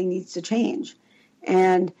 frankly, needs to change.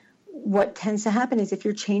 And what tends to happen is if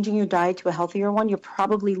you're changing your diet to a healthier one, you're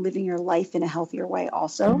probably living your life in a healthier way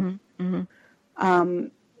also.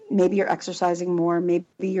 Maybe you're exercising more. Maybe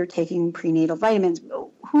you're taking prenatal vitamins.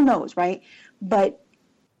 Who knows, right? But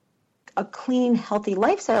a clean, healthy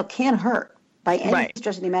lifestyle can hurt by any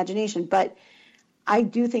stretch of the imagination. But I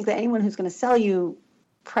do think that anyone who's going to sell you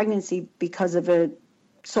pregnancy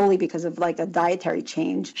solely because of like a dietary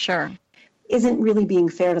change, isn't really being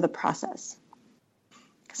fair to the process,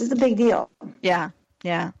 because it's a big deal. Yeah,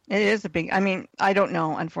 it is a big. I mean, I don't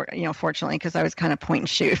know, fortunately, because I was kind of point and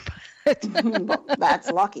shoot. Well,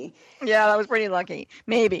 that's lucky. Yeah, that was pretty lucky.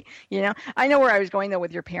 Maybe, I know where I was going though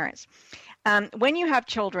with your parents. When you have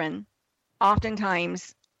children,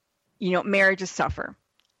 oftentimes, marriages suffer,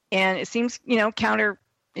 and it seems, counterintuitive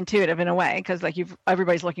in a way, because like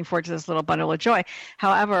everybody's looking forward to this little bundle of joy.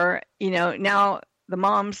 However, now the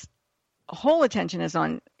mom's whole attention is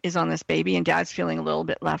on this baby, and dad's feeling a little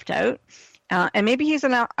bit left out, and maybe he's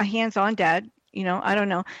a hands-on dad. I don't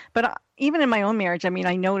know, but even in my own marriage, I mean,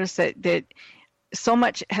 I noticed that so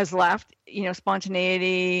much has left.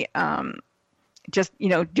 Spontaneity, just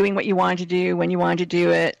doing what you wanted to do when you wanted to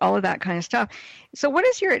do it, all of that kind of stuff. So, what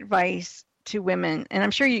is your advice to women? And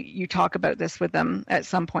I'm sure you talk about this with them at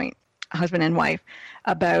some point, husband and wife,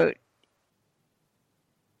 about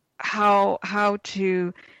how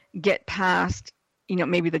to get past,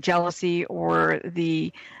 maybe the jealousy or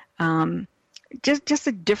the just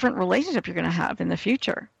a different relationship you're going to have in the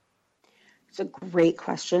future. It's a great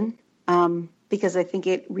question, because I think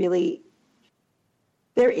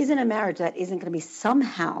there isn't a marriage that isn't going to be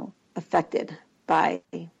somehow affected by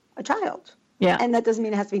a child. Yeah. And that doesn't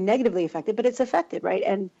mean it has to be negatively affected, but it's affected, right?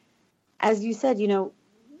 And as you said,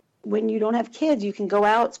 when you don't have kids, you can go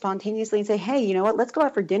out spontaneously and say, hey, you know what, let's go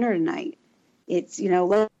out for dinner tonight. It's, I'm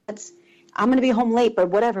going to be home late, but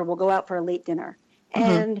whatever, we'll go out for a late dinner.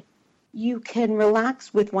 And you can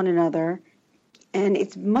relax with one another, and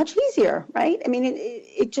it's much easier, right? I mean,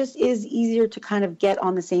 it just is easier to kind of get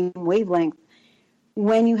on the same wavelength.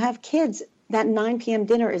 When you have kids, that 9 p.m.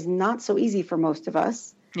 dinner is not so easy for most of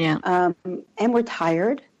us. Yeah. And we're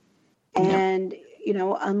tired. And,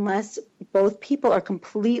 unless both people are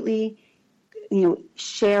completely,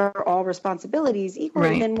 share all responsibilities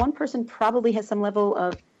equally, then one person probably has some level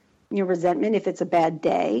of, resentment if it's a bad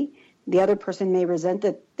day. The other person may resent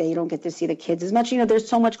that they don't get to see the kids as much. There's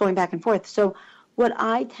so much going back and forth. So what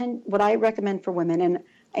I recommend for women, and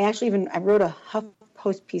I wrote a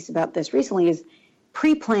HuffPost piece about this recently, is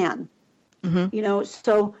pre-plan.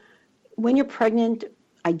 So when you're pregnant,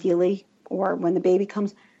 ideally, or when the baby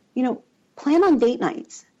comes, plan on date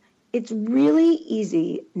nights. It's really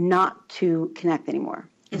easy not to connect anymore.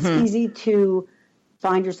 It's easy to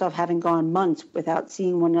find yourself having gone months without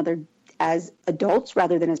seeing one another as adults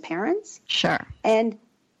rather than as parents. Sure. And,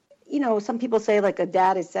 some people say like a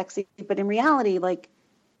dad is sexy, but in reality,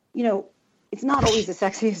 it's not always the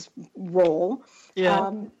sexiest role.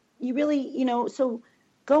 Yeah. You really, so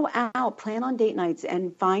go out, plan on date nights,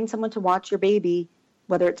 and find someone to watch your baby,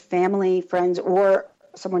 whether it's family, friends, or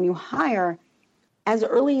someone you hire, as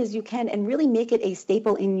early as you can, and really make it a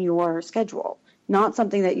staple in your schedule, not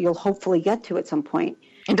something that you'll hopefully get to at some point.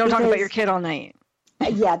 And don't talk about your kid all night.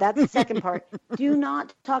 Yeah, that's the second part. Do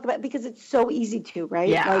not talk about, because it's so easy to, right?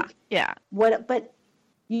 Yeah. But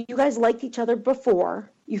you guys liked each other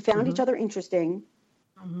before. You found each other interesting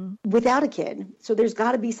without a kid. So there's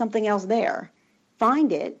got to be something else there.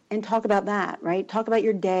 Find it and talk about that, right? Talk about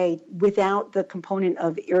your day without the component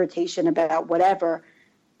of irritation about whatever,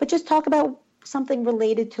 but just talk about something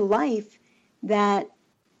related to life that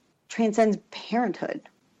transcends parenthood.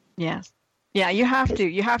 Yes. Yeah, you have to.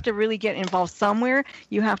 You have to really get involved somewhere.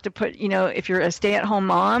 You have to put, if you're a stay-at-home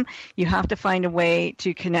mom, you have to find a way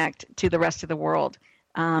to connect to the rest of the world.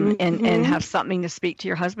 And have something to speak to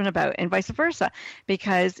your husband about, and vice versa.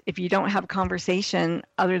 Because if you don't have a conversation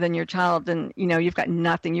other than your child, then you've got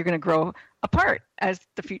nothing. You're going to grow apart as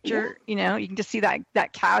the future. You can just see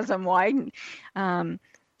that chasm widen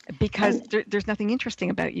because there's nothing interesting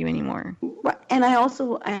about you anymore. And I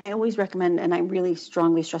always recommend, and I really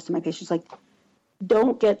strongly stress to my patients, like,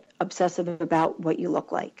 don't get obsessive about what you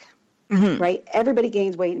look like. Right? Everybody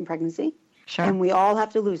gains weight in pregnancy, and we all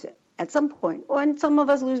have to lose it at some point, and some of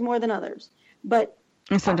us lose more than others. But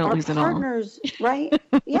some don't lose partners, it all. Right?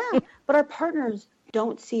 Yeah. But our partners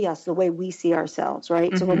don't see us the way we see ourselves,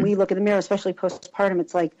 right? So when we look in the mirror, especially postpartum,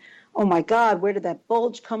 it's like, oh my God, where did that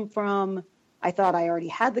bulge come from? I thought I already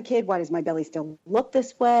had the kid. Why does my belly still look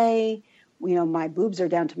this way? My boobs are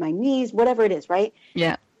down to my knees, whatever it is, right?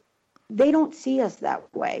 Yeah. They don't see us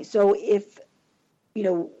that way. So if,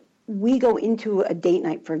 we go into a date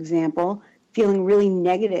night, for example, feeling really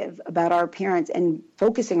negative about our appearance and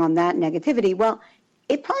focusing on that negativity, well,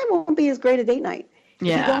 it probably won't be as great a date night.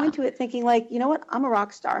 Yeah. If you go into it thinking like, you know what, I'm a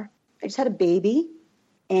rock star. I just had a baby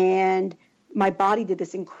and my body did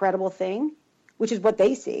this incredible thing, which is what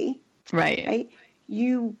they see. Right.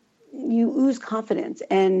 You ooze confidence,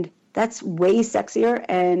 and that's way sexier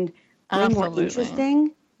and way more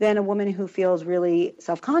interesting than a woman who feels really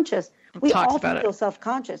self-conscious. We all feel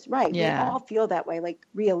self-conscious, right? Yeah. We all feel that way, like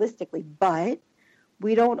realistically, but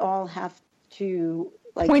we don't all have to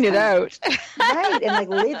point it out, right? And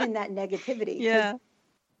live in that negativity. Yeah.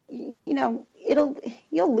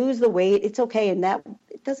 You'll lose the weight. It's okay, and that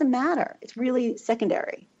it doesn't matter. It's really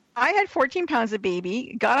secondary. I had 14 pounds of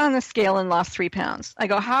baby, got on the scale and lost 3 pounds. I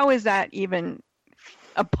go, how is that even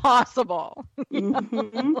possible?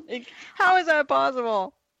 How is that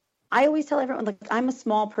possible? I always tell everyone, I'm a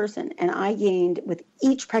small person, and I gained with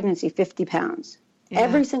each pregnancy 50 pounds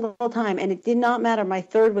every single time, and it did not matter. My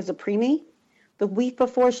third was a preemie. The week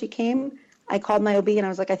before she came, I called my OB, and I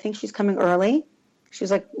was like, I think she's coming early. She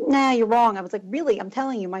was like, nah, you're wrong. I was like, really? I'm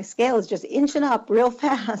telling you, my scale is just inching up real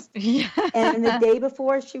fast. Yeah. And the day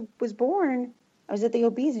before she was born, I was at the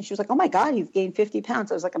OB's, and she was like, oh, my God, you've gained 50 pounds.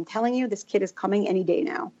 I was like, I'm telling you, this kid is coming any day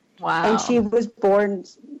now. Wow. And she was born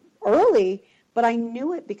early, but I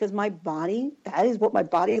knew it because that is what my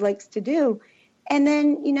body likes to do. And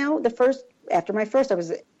then, after my first, I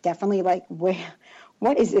was definitely like, what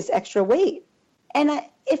is this extra weight? And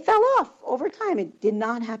it fell off over time. It did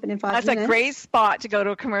not happen in 5 minutes. That's a great spot to go to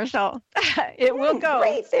a commercial. It will go.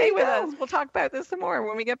 Great. Stay with us. We'll talk about this some more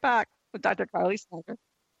when we get back with Dr. Carly Snyder.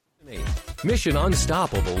 Mission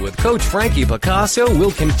Unstoppable with Coach Frankie Picasso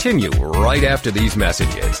will continue right after these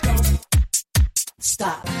messages.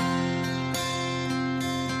 Stop.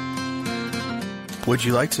 Would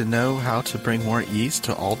you like to know how to bring more ease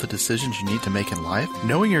to all the decisions you need to make in life?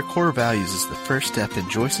 Knowing your core values is the first step in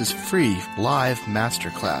Joyce's free live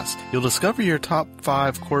masterclass. You'll discover your top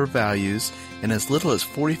 5 core values in as little as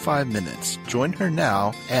 45 minutes. Join her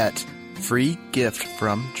now at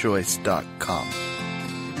freegiftfromjoyce.com.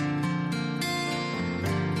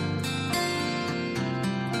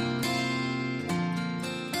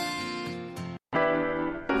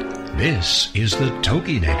 This is the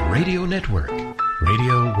TogiNet Radio Network.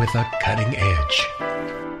 Radio with a cutting edge.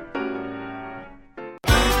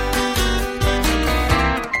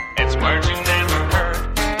 It's words you never heard.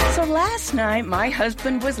 So last night, my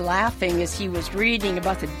husband was laughing as he was reading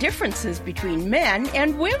about the differences between men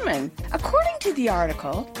and women. According to the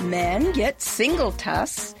article, men get single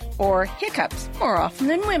tusks or hiccups more often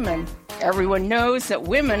than women. Everyone knows that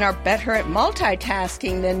women are better at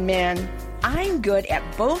multitasking than men. I'm good at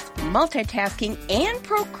both multitasking and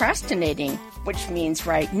procrastinating, which means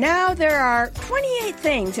right now there are 28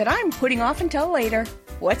 things that I'm putting off until later.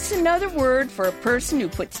 What's another word for a person who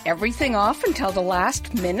puts everything off until the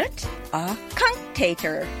last minute? A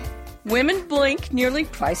cunctator. Women blink nearly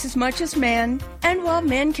twice as much as men, and while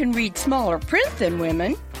men can read smaller print than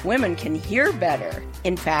women can hear better.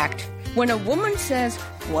 In fact, when a woman says,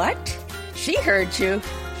 "What?" she heard you.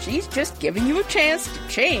 She's just giving you a chance to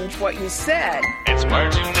change what you said. It's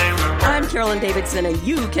words you never heard. I'm Carolyn Davidson, and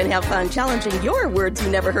you can have fun challenging your words you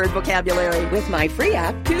never heard vocabulary with my free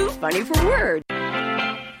app, Too Funny for Words.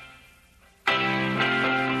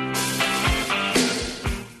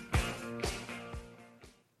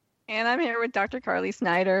 And I'm here with Dr. Carly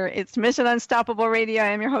Snyder. It's Mission Unstoppable Radio. I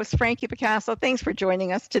am your host, Frankie Picasso. Thanks for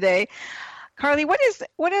joining us today. Carly, what is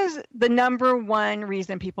the number one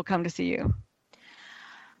reason people come to see you?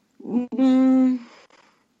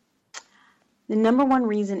 The number one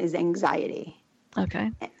reason is anxiety. Okay.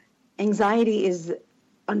 Anxiety is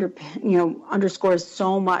underscores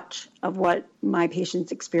so much of what my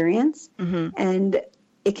patients experience, and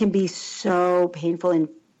it can be so painful and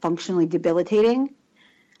functionally debilitating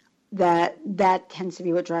that tends to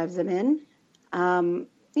be what drives them in. I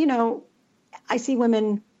see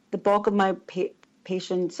women, the bulk of my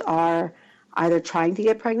patients are either trying to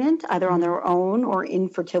get pregnant, either on their own or in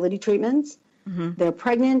fertility treatments. They're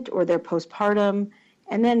pregnant or they're postpartum.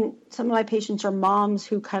 And then some of my patients are moms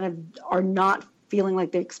who kind of are not feeling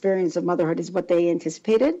like the experience of motherhood is what they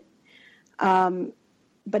anticipated.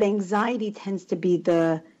 But anxiety tends to be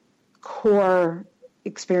the core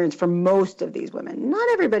experience for most of these women. Not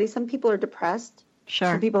everybody. Some people are depressed. Sure.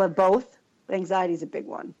 Some people have both. But anxiety is a big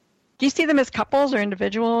one. Do you see them as couples or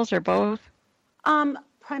individuals or both?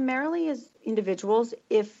 Primarily as individuals.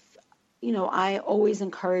 If, I always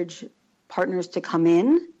encourage partners to come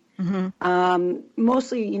in.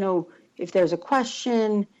 Mostly, if there's a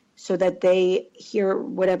question, so that they hear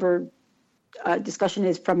whatever discussion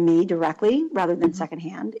is from me directly rather than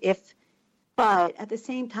secondhand. But at the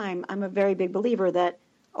same time, I'm a very big believer that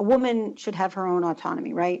a woman should have her own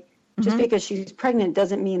autonomy, right? Just because she's pregnant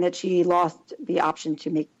doesn't mean that she lost the option to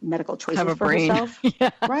make medical choices for herself.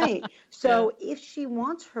 Right. So if she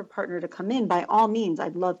wants her partner to come in, by all means,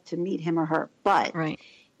 I'd love to meet him or her. But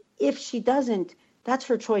if she doesn't, that's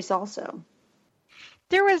her choice also.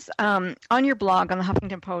 There was on your blog on the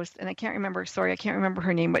Huffington Post, and I can't remember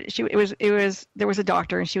her name, but there was a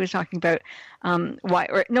doctor, and she was talking about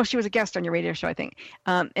she was a guest on your radio show, I think,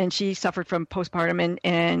 and she suffered from postpartum,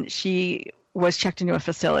 and she was checked into a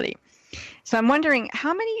facility. So I'm wondering,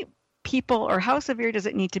 how many people, or how severe does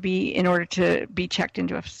it need to be in order to be checked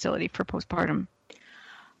into a facility for postpartum?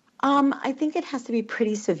 I think it has to be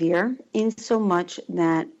pretty severe, in so much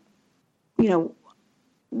that,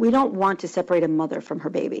 we don't want to separate a mother from her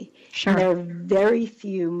baby. Sure. And there are very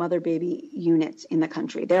few mother-baby units in the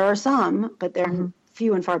country. There are some, but they're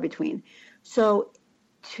few and far between. So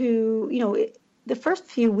the first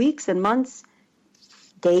few weeks and months,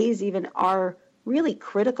 days even, are really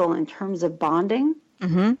critical in terms of bonding.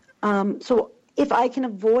 So if I can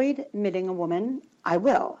avoid admitting a woman, I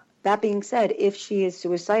will. That being said, if she is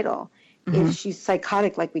suicidal, if she's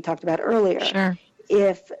psychotic, like we talked about earlier,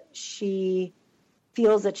 if she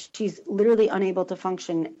feels that she's literally unable to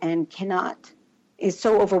function and is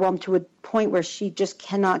so overwhelmed to a point where she just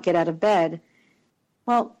cannot get out of bed,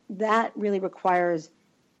 well, that really requires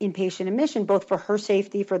inpatient admission, both for her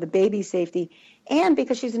safety, for the baby's safety, and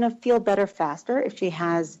because she's going to feel better faster if she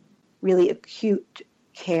has really acute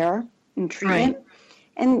care and treatment.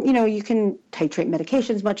 And, you can titrate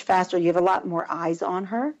medications much faster. You have a lot more eyes on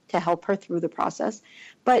her to help her through the process.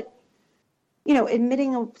 But,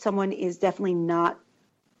 admitting someone is definitely not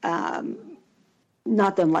done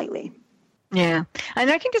lightly. Yeah.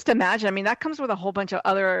 And I can just imagine, that comes with a whole bunch of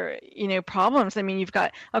other, problems. you've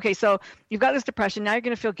got this depression. Now you're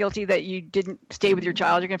going to feel guilty that you didn't stay with your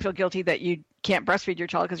child. You're going to feel guilty that you can't breastfeed your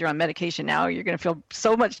child because you're on medication now. You're going to feel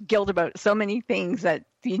so much guilt about so many things that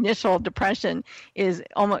the initial depression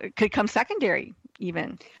could come secondary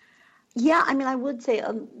even. Yeah. I would say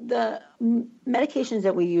the medications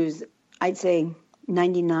that we use, I'd say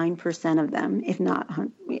 99% of them, if not,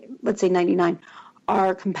 let's say 99,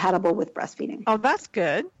 are compatible with breastfeeding. Oh, that's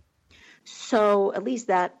good. So at least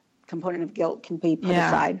that component of guilt can be put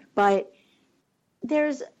aside. But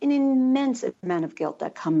there's an immense amount of guilt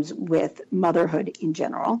that comes with motherhood in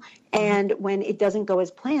general. And when it doesn't go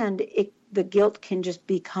as planned, the guilt can just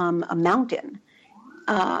become a mountain.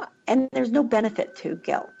 And there's no benefit to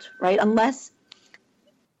guilt, right? Unless,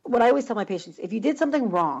 what I always tell my patients, if you did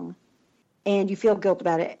something wrong and you feel guilt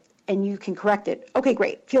about it and you can correct it, okay,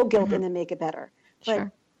 great. Feel guilt and then make it better.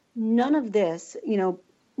 But none of this,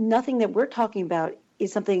 nothing that we're talking about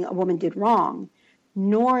is something a woman did wrong,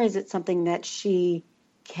 nor is it something that she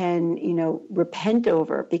can, repent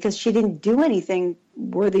over, because she didn't do anything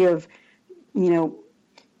worthy of,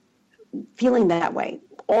 feeling that way.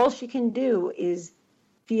 All she can do is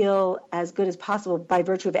feel as good as possible by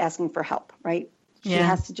virtue of asking for help, right? She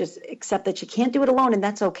has to just accept that she can't do it alone, and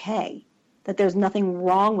that's okay, that there's nothing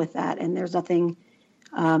wrong with that, and there's nothing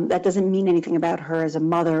that doesn't mean anything about her as a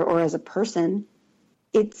mother or as a person.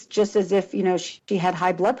 It's just as if, she had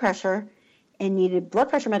high blood pressure and needed blood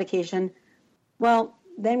pressure medication. Well,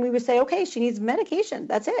 then we would say, okay, she needs medication.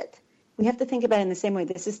 That's it. We have to think about it in the same way.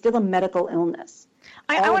 This is still a medical illness.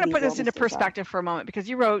 I want to put this into perspective for a moment, because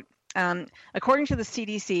you wrote, according to the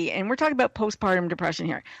CDC, and we're talking about postpartum depression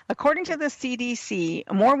here. According to the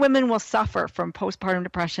CDC, more women will suffer from postpartum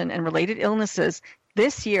depression and related illnesses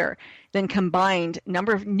this year than combined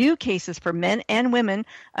number of new cases for men and women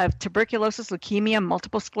of tuberculosis, leukemia,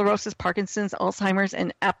 multiple sclerosis, Parkinson's, Alzheimer's,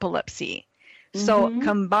 and epilepsy. So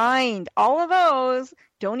combined, all of those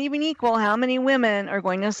don't even equal how many women are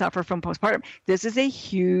going to suffer from postpartum. This is a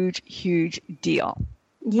huge, huge deal.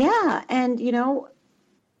 Yeah. And, you know,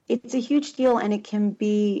 it's a huge deal, and it can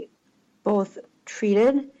be both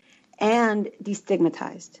treated and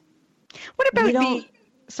destigmatized. What about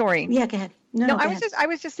sorry. Yeah, go ahead. No, I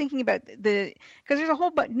was just thinking about because there's a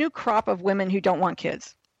whole new crop of women who don't want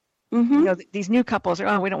kids. Mm-hmm. You know, these new couples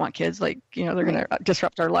are, we don't want kids. Like, you know, they're going to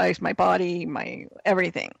disrupt our lives, my body, my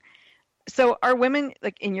everything. So are women,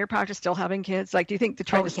 like, in your practice still having kids? Like, do you think the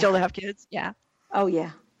trend is still to have kids? Yeah. Oh,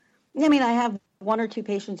 yeah. I mean, I have 1 or 2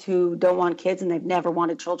 patients who don't want kids and they've never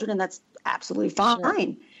wanted children, and that's absolutely fine.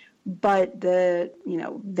 Sure. But the, you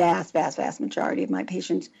know, vast, vast, vast majority of my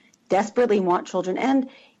patients desperately want children, and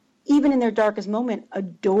even in their darkest moment,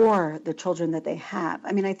 adore the children that they have.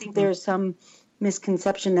 I mean, I think there's some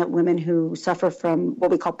misconception that women who suffer from what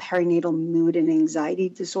we call perinatal mood and anxiety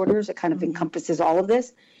disorders, it kind of encompasses all of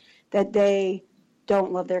this, that they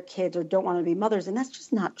don't love their kids or don't want to be mothers. And that's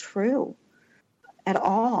just not true at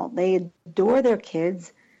all. They adore their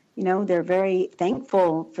kids. You know, they're very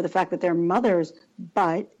thankful for the fact that they're mothers,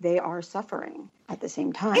 but they are suffering at the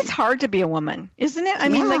same time. It's hard to be a woman, isn't it? I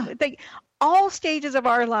mean, like all stages of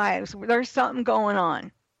our lives, there's something going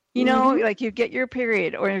on. You know, like you get your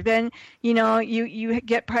period, or then, you know, you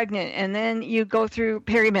get pregnant, and then you go through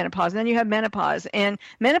perimenopause, and then you have menopause. And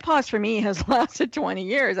menopause for me has lasted 20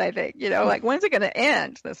 years, I think. You know, like, when's it going to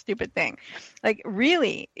end, this stupid thing? Like,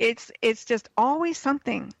 really, it's just always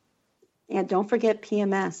something. And don't forget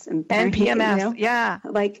PMS. And PMS, you know? Yeah.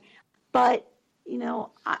 Like, but, you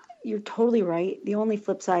know, you're totally right. The only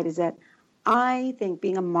flip side is that I think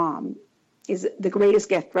being a mom is the greatest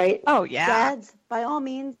gift, right? Oh, yeah. Dads, by all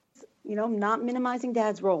means, you know, not minimizing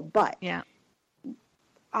dad's role, but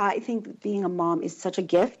I think being a mom is such a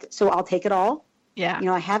gift, so I'll take it all. Yeah. You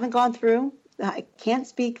know, I haven't gone through, I can't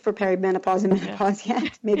speak for perimenopause and menopause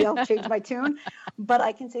yet. Maybe I'll change my tune, but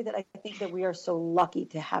I can say that I think that we are so lucky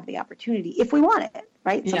to have the opportunity if we want it,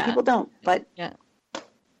 right? Some people don't, but for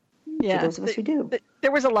those of us who do.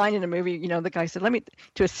 There was a line in a movie, you know, the guy said,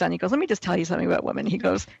 to his son, he goes, let me just tell you something about women. He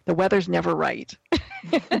goes, the weather's never right.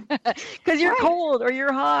 Because you're cold or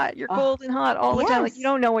you're hot. You're cold and hot all the time. Like, you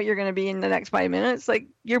don't know what you're going to be in the next 5 minutes. Like,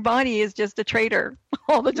 your body is just a traitor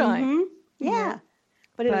all the time. Yeah.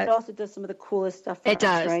 But it also does some of the coolest stuff for us,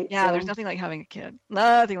 does. Right? Yeah, so, there's nothing like having a kid.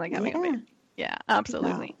 Nothing like having a baby. Yeah,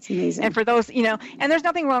 absolutely. Wow, it's amazing. And for those, you know, and there's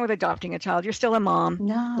nothing wrong with adopting a child. You're still a mom.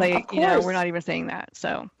 No, like, you know, we're not even saying that.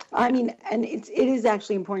 So, I mean, and it is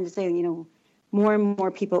actually important to say, you know, more and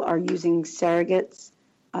more people are using surrogates,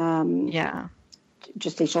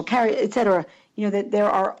 gestational carrier, et cetera. You know, that there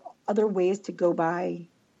are other ways to go by,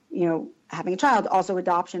 you know, having a child, also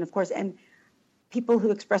adoption, of course. And people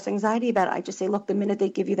who express anxiety about it, I just say, look, the minute they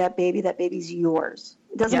give you that baby's yours.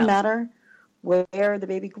 It doesn't matter where the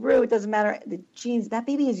baby grew. It doesn't matter the genes. That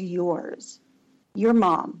baby is yours. Your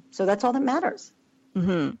mom. So that's all that matters.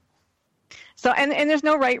 Mm-hmm. So, and there's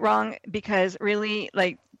no right, wrong, because really,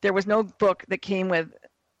 like, there was no book that came with,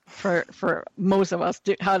 for most of us,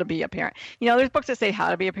 how to be a parent. You know, there's books that say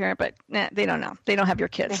how to be a parent, but they don't know. They don't have your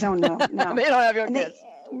kids. They don't know. No. They don't have your kids.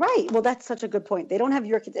 Right. Well, that's such a good point. They don't have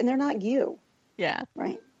your kids, and they're not you. Yeah.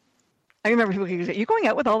 Right. I remember people say, you going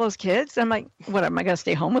out with all those kids? I'm like, what, am I going to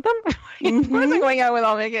stay home with them? Of course I'm going out with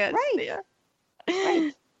all my kids. Right. Yeah.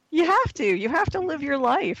 Right. You have to live your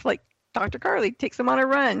life. Like Dr. Carly takes them on a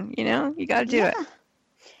run, you know, you got to do it.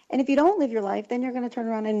 And if you don't live your life, then you're going to turn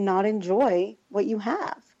around and not enjoy what you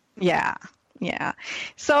have. Yeah. Yeah.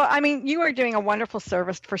 So, I mean, you are doing a wonderful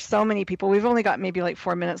service for so many people. We've only got maybe like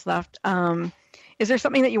 4 minutes left. Is there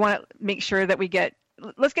something that you want to make sure that we get?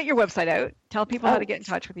 Let's get your website out. Tell people how to get in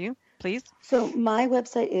touch with you, please. So my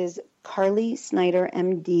website is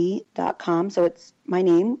carlysnydermd.com. So it's my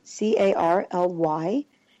name,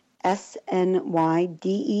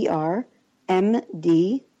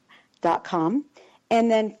 CarlysNyderMD.com. And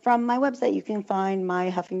then from my website, you can find my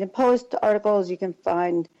Huffington Post articles. You can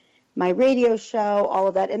find my radio show, all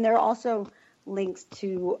of that. And there are also links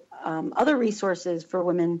to other resources for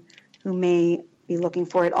women who may be looking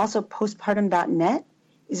for it. Also, postpartum.net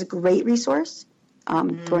is a great resource.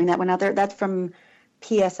 Throwing that one out there. That's from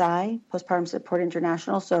PSI, Postpartum Support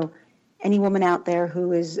International. So any woman out there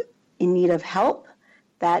who is in need of help,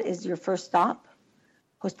 that is your first stop,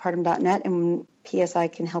 postpartum.net. And PSI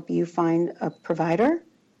can help you find a provider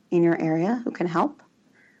in your area who can help.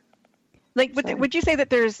 Like, would you say that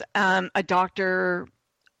there's a doctor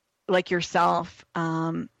like yourself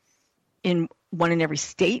in one in every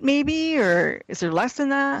state maybe, or is there less than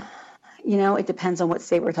that? It depends on what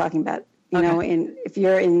state we're talking about. If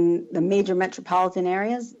you're in the major metropolitan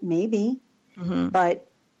areas, maybe, but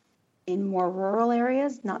in more rural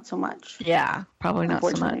areas, not so much. Yeah, probably not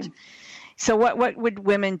so much. So what would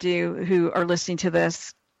women do who are listening to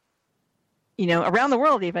this, around the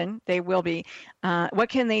world even, they will be, what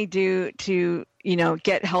can they do to,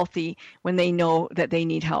 get healthy when they know that they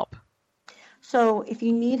need help? So if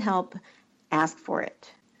you need help, ask for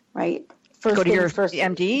it, right? First go to your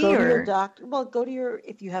MD go or to your doctor. Well, go to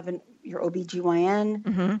if you have your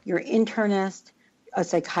OBGYN, your internist, a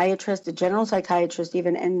psychiatrist, a general psychiatrist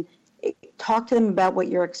even, and talk to them about what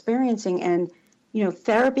you're experiencing. And,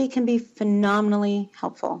 therapy can be phenomenally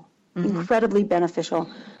helpful, incredibly beneficial.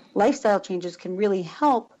 Lifestyle changes can really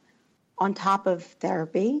help on top of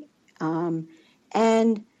therapy.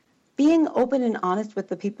 And being open and honest with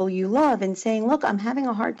the people you love and saying, look, I'm having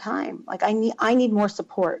a hard time. Like I need more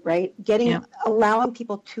support, right? Allowing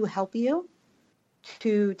people to help you,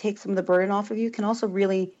 to take some of the burden off of you, can also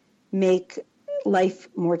really make life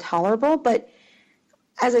more tolerable. But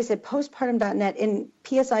as I said, postpartum.net, and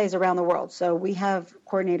PSI is around the world. So we have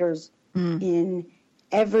coordinators in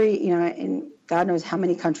every, in God knows how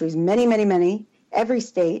many countries, many, many, many, every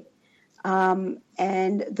state. And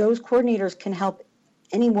those coordinators can help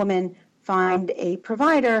any woman find a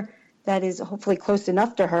provider that is hopefully close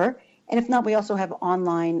enough to her. And if not, we also have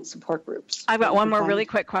online support groups. I've got one more really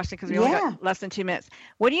quick question because we only got less than 2 minutes.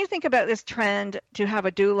 What do you think about this trend to have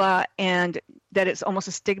a doula and that it's almost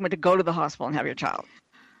a stigma to go to the hospital and have your child?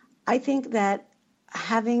 I think that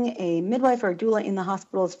having a midwife or a doula in the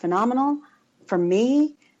hospital is phenomenal. For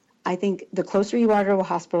me, I think the closer you are to a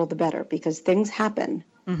hospital, the better, because things happen,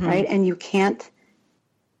 right? And you can't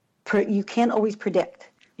always predict.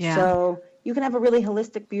 Yeah. So you can have a really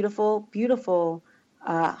holistic, beautiful, beautiful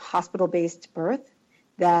hospital-based birth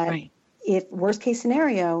that if worst case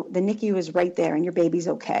scenario, the NICU is right there and your baby's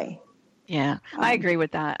okay. Yeah, I agree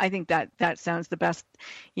with that. I think that sounds the best.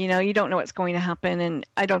 You don't know what's going to happen, and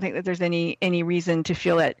I don't think that there's any reason to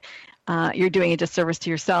feel that you're doing a disservice to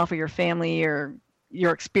yourself or your family or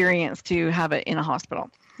your experience to have it in a hospital.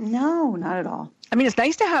 No, not at all. I mean, it's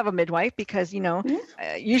nice to have a midwife because,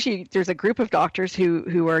 usually there's a group of doctors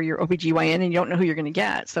who are your OBGYN and you don't know who you're going to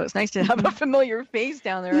get. So it's nice to have a familiar face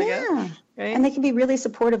down there, I guess. Right? And they can be really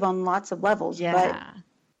supportive on lots of levels. Yeah. But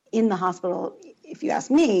in the hospital, if you ask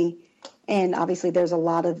me, and obviously there's a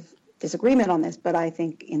lot of disagreement on this, but I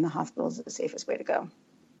think in the hospital is the safest way to go.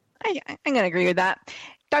 I'm going to agree with that.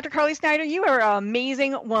 Dr. Carly Snyder, you are an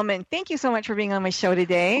amazing woman. Thank you so much for being on my show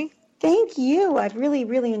today. Thank you. I've really,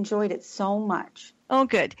 really enjoyed it so much. Oh,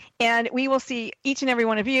 good. And we will see each and every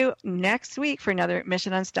one of you next week for another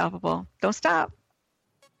Mission Unstoppable. Don't stop.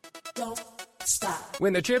 Don't stop.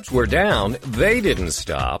 When the chips were down, they didn't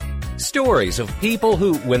stop. Stories of people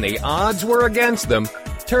who, when the odds were against them,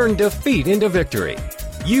 turned defeat into victory.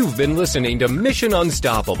 You've been listening to Mission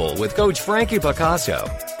Unstoppable with Coach Frankie Picasso.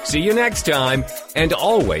 See you next time, and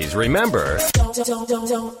always remember...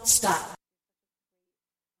 Don't stop.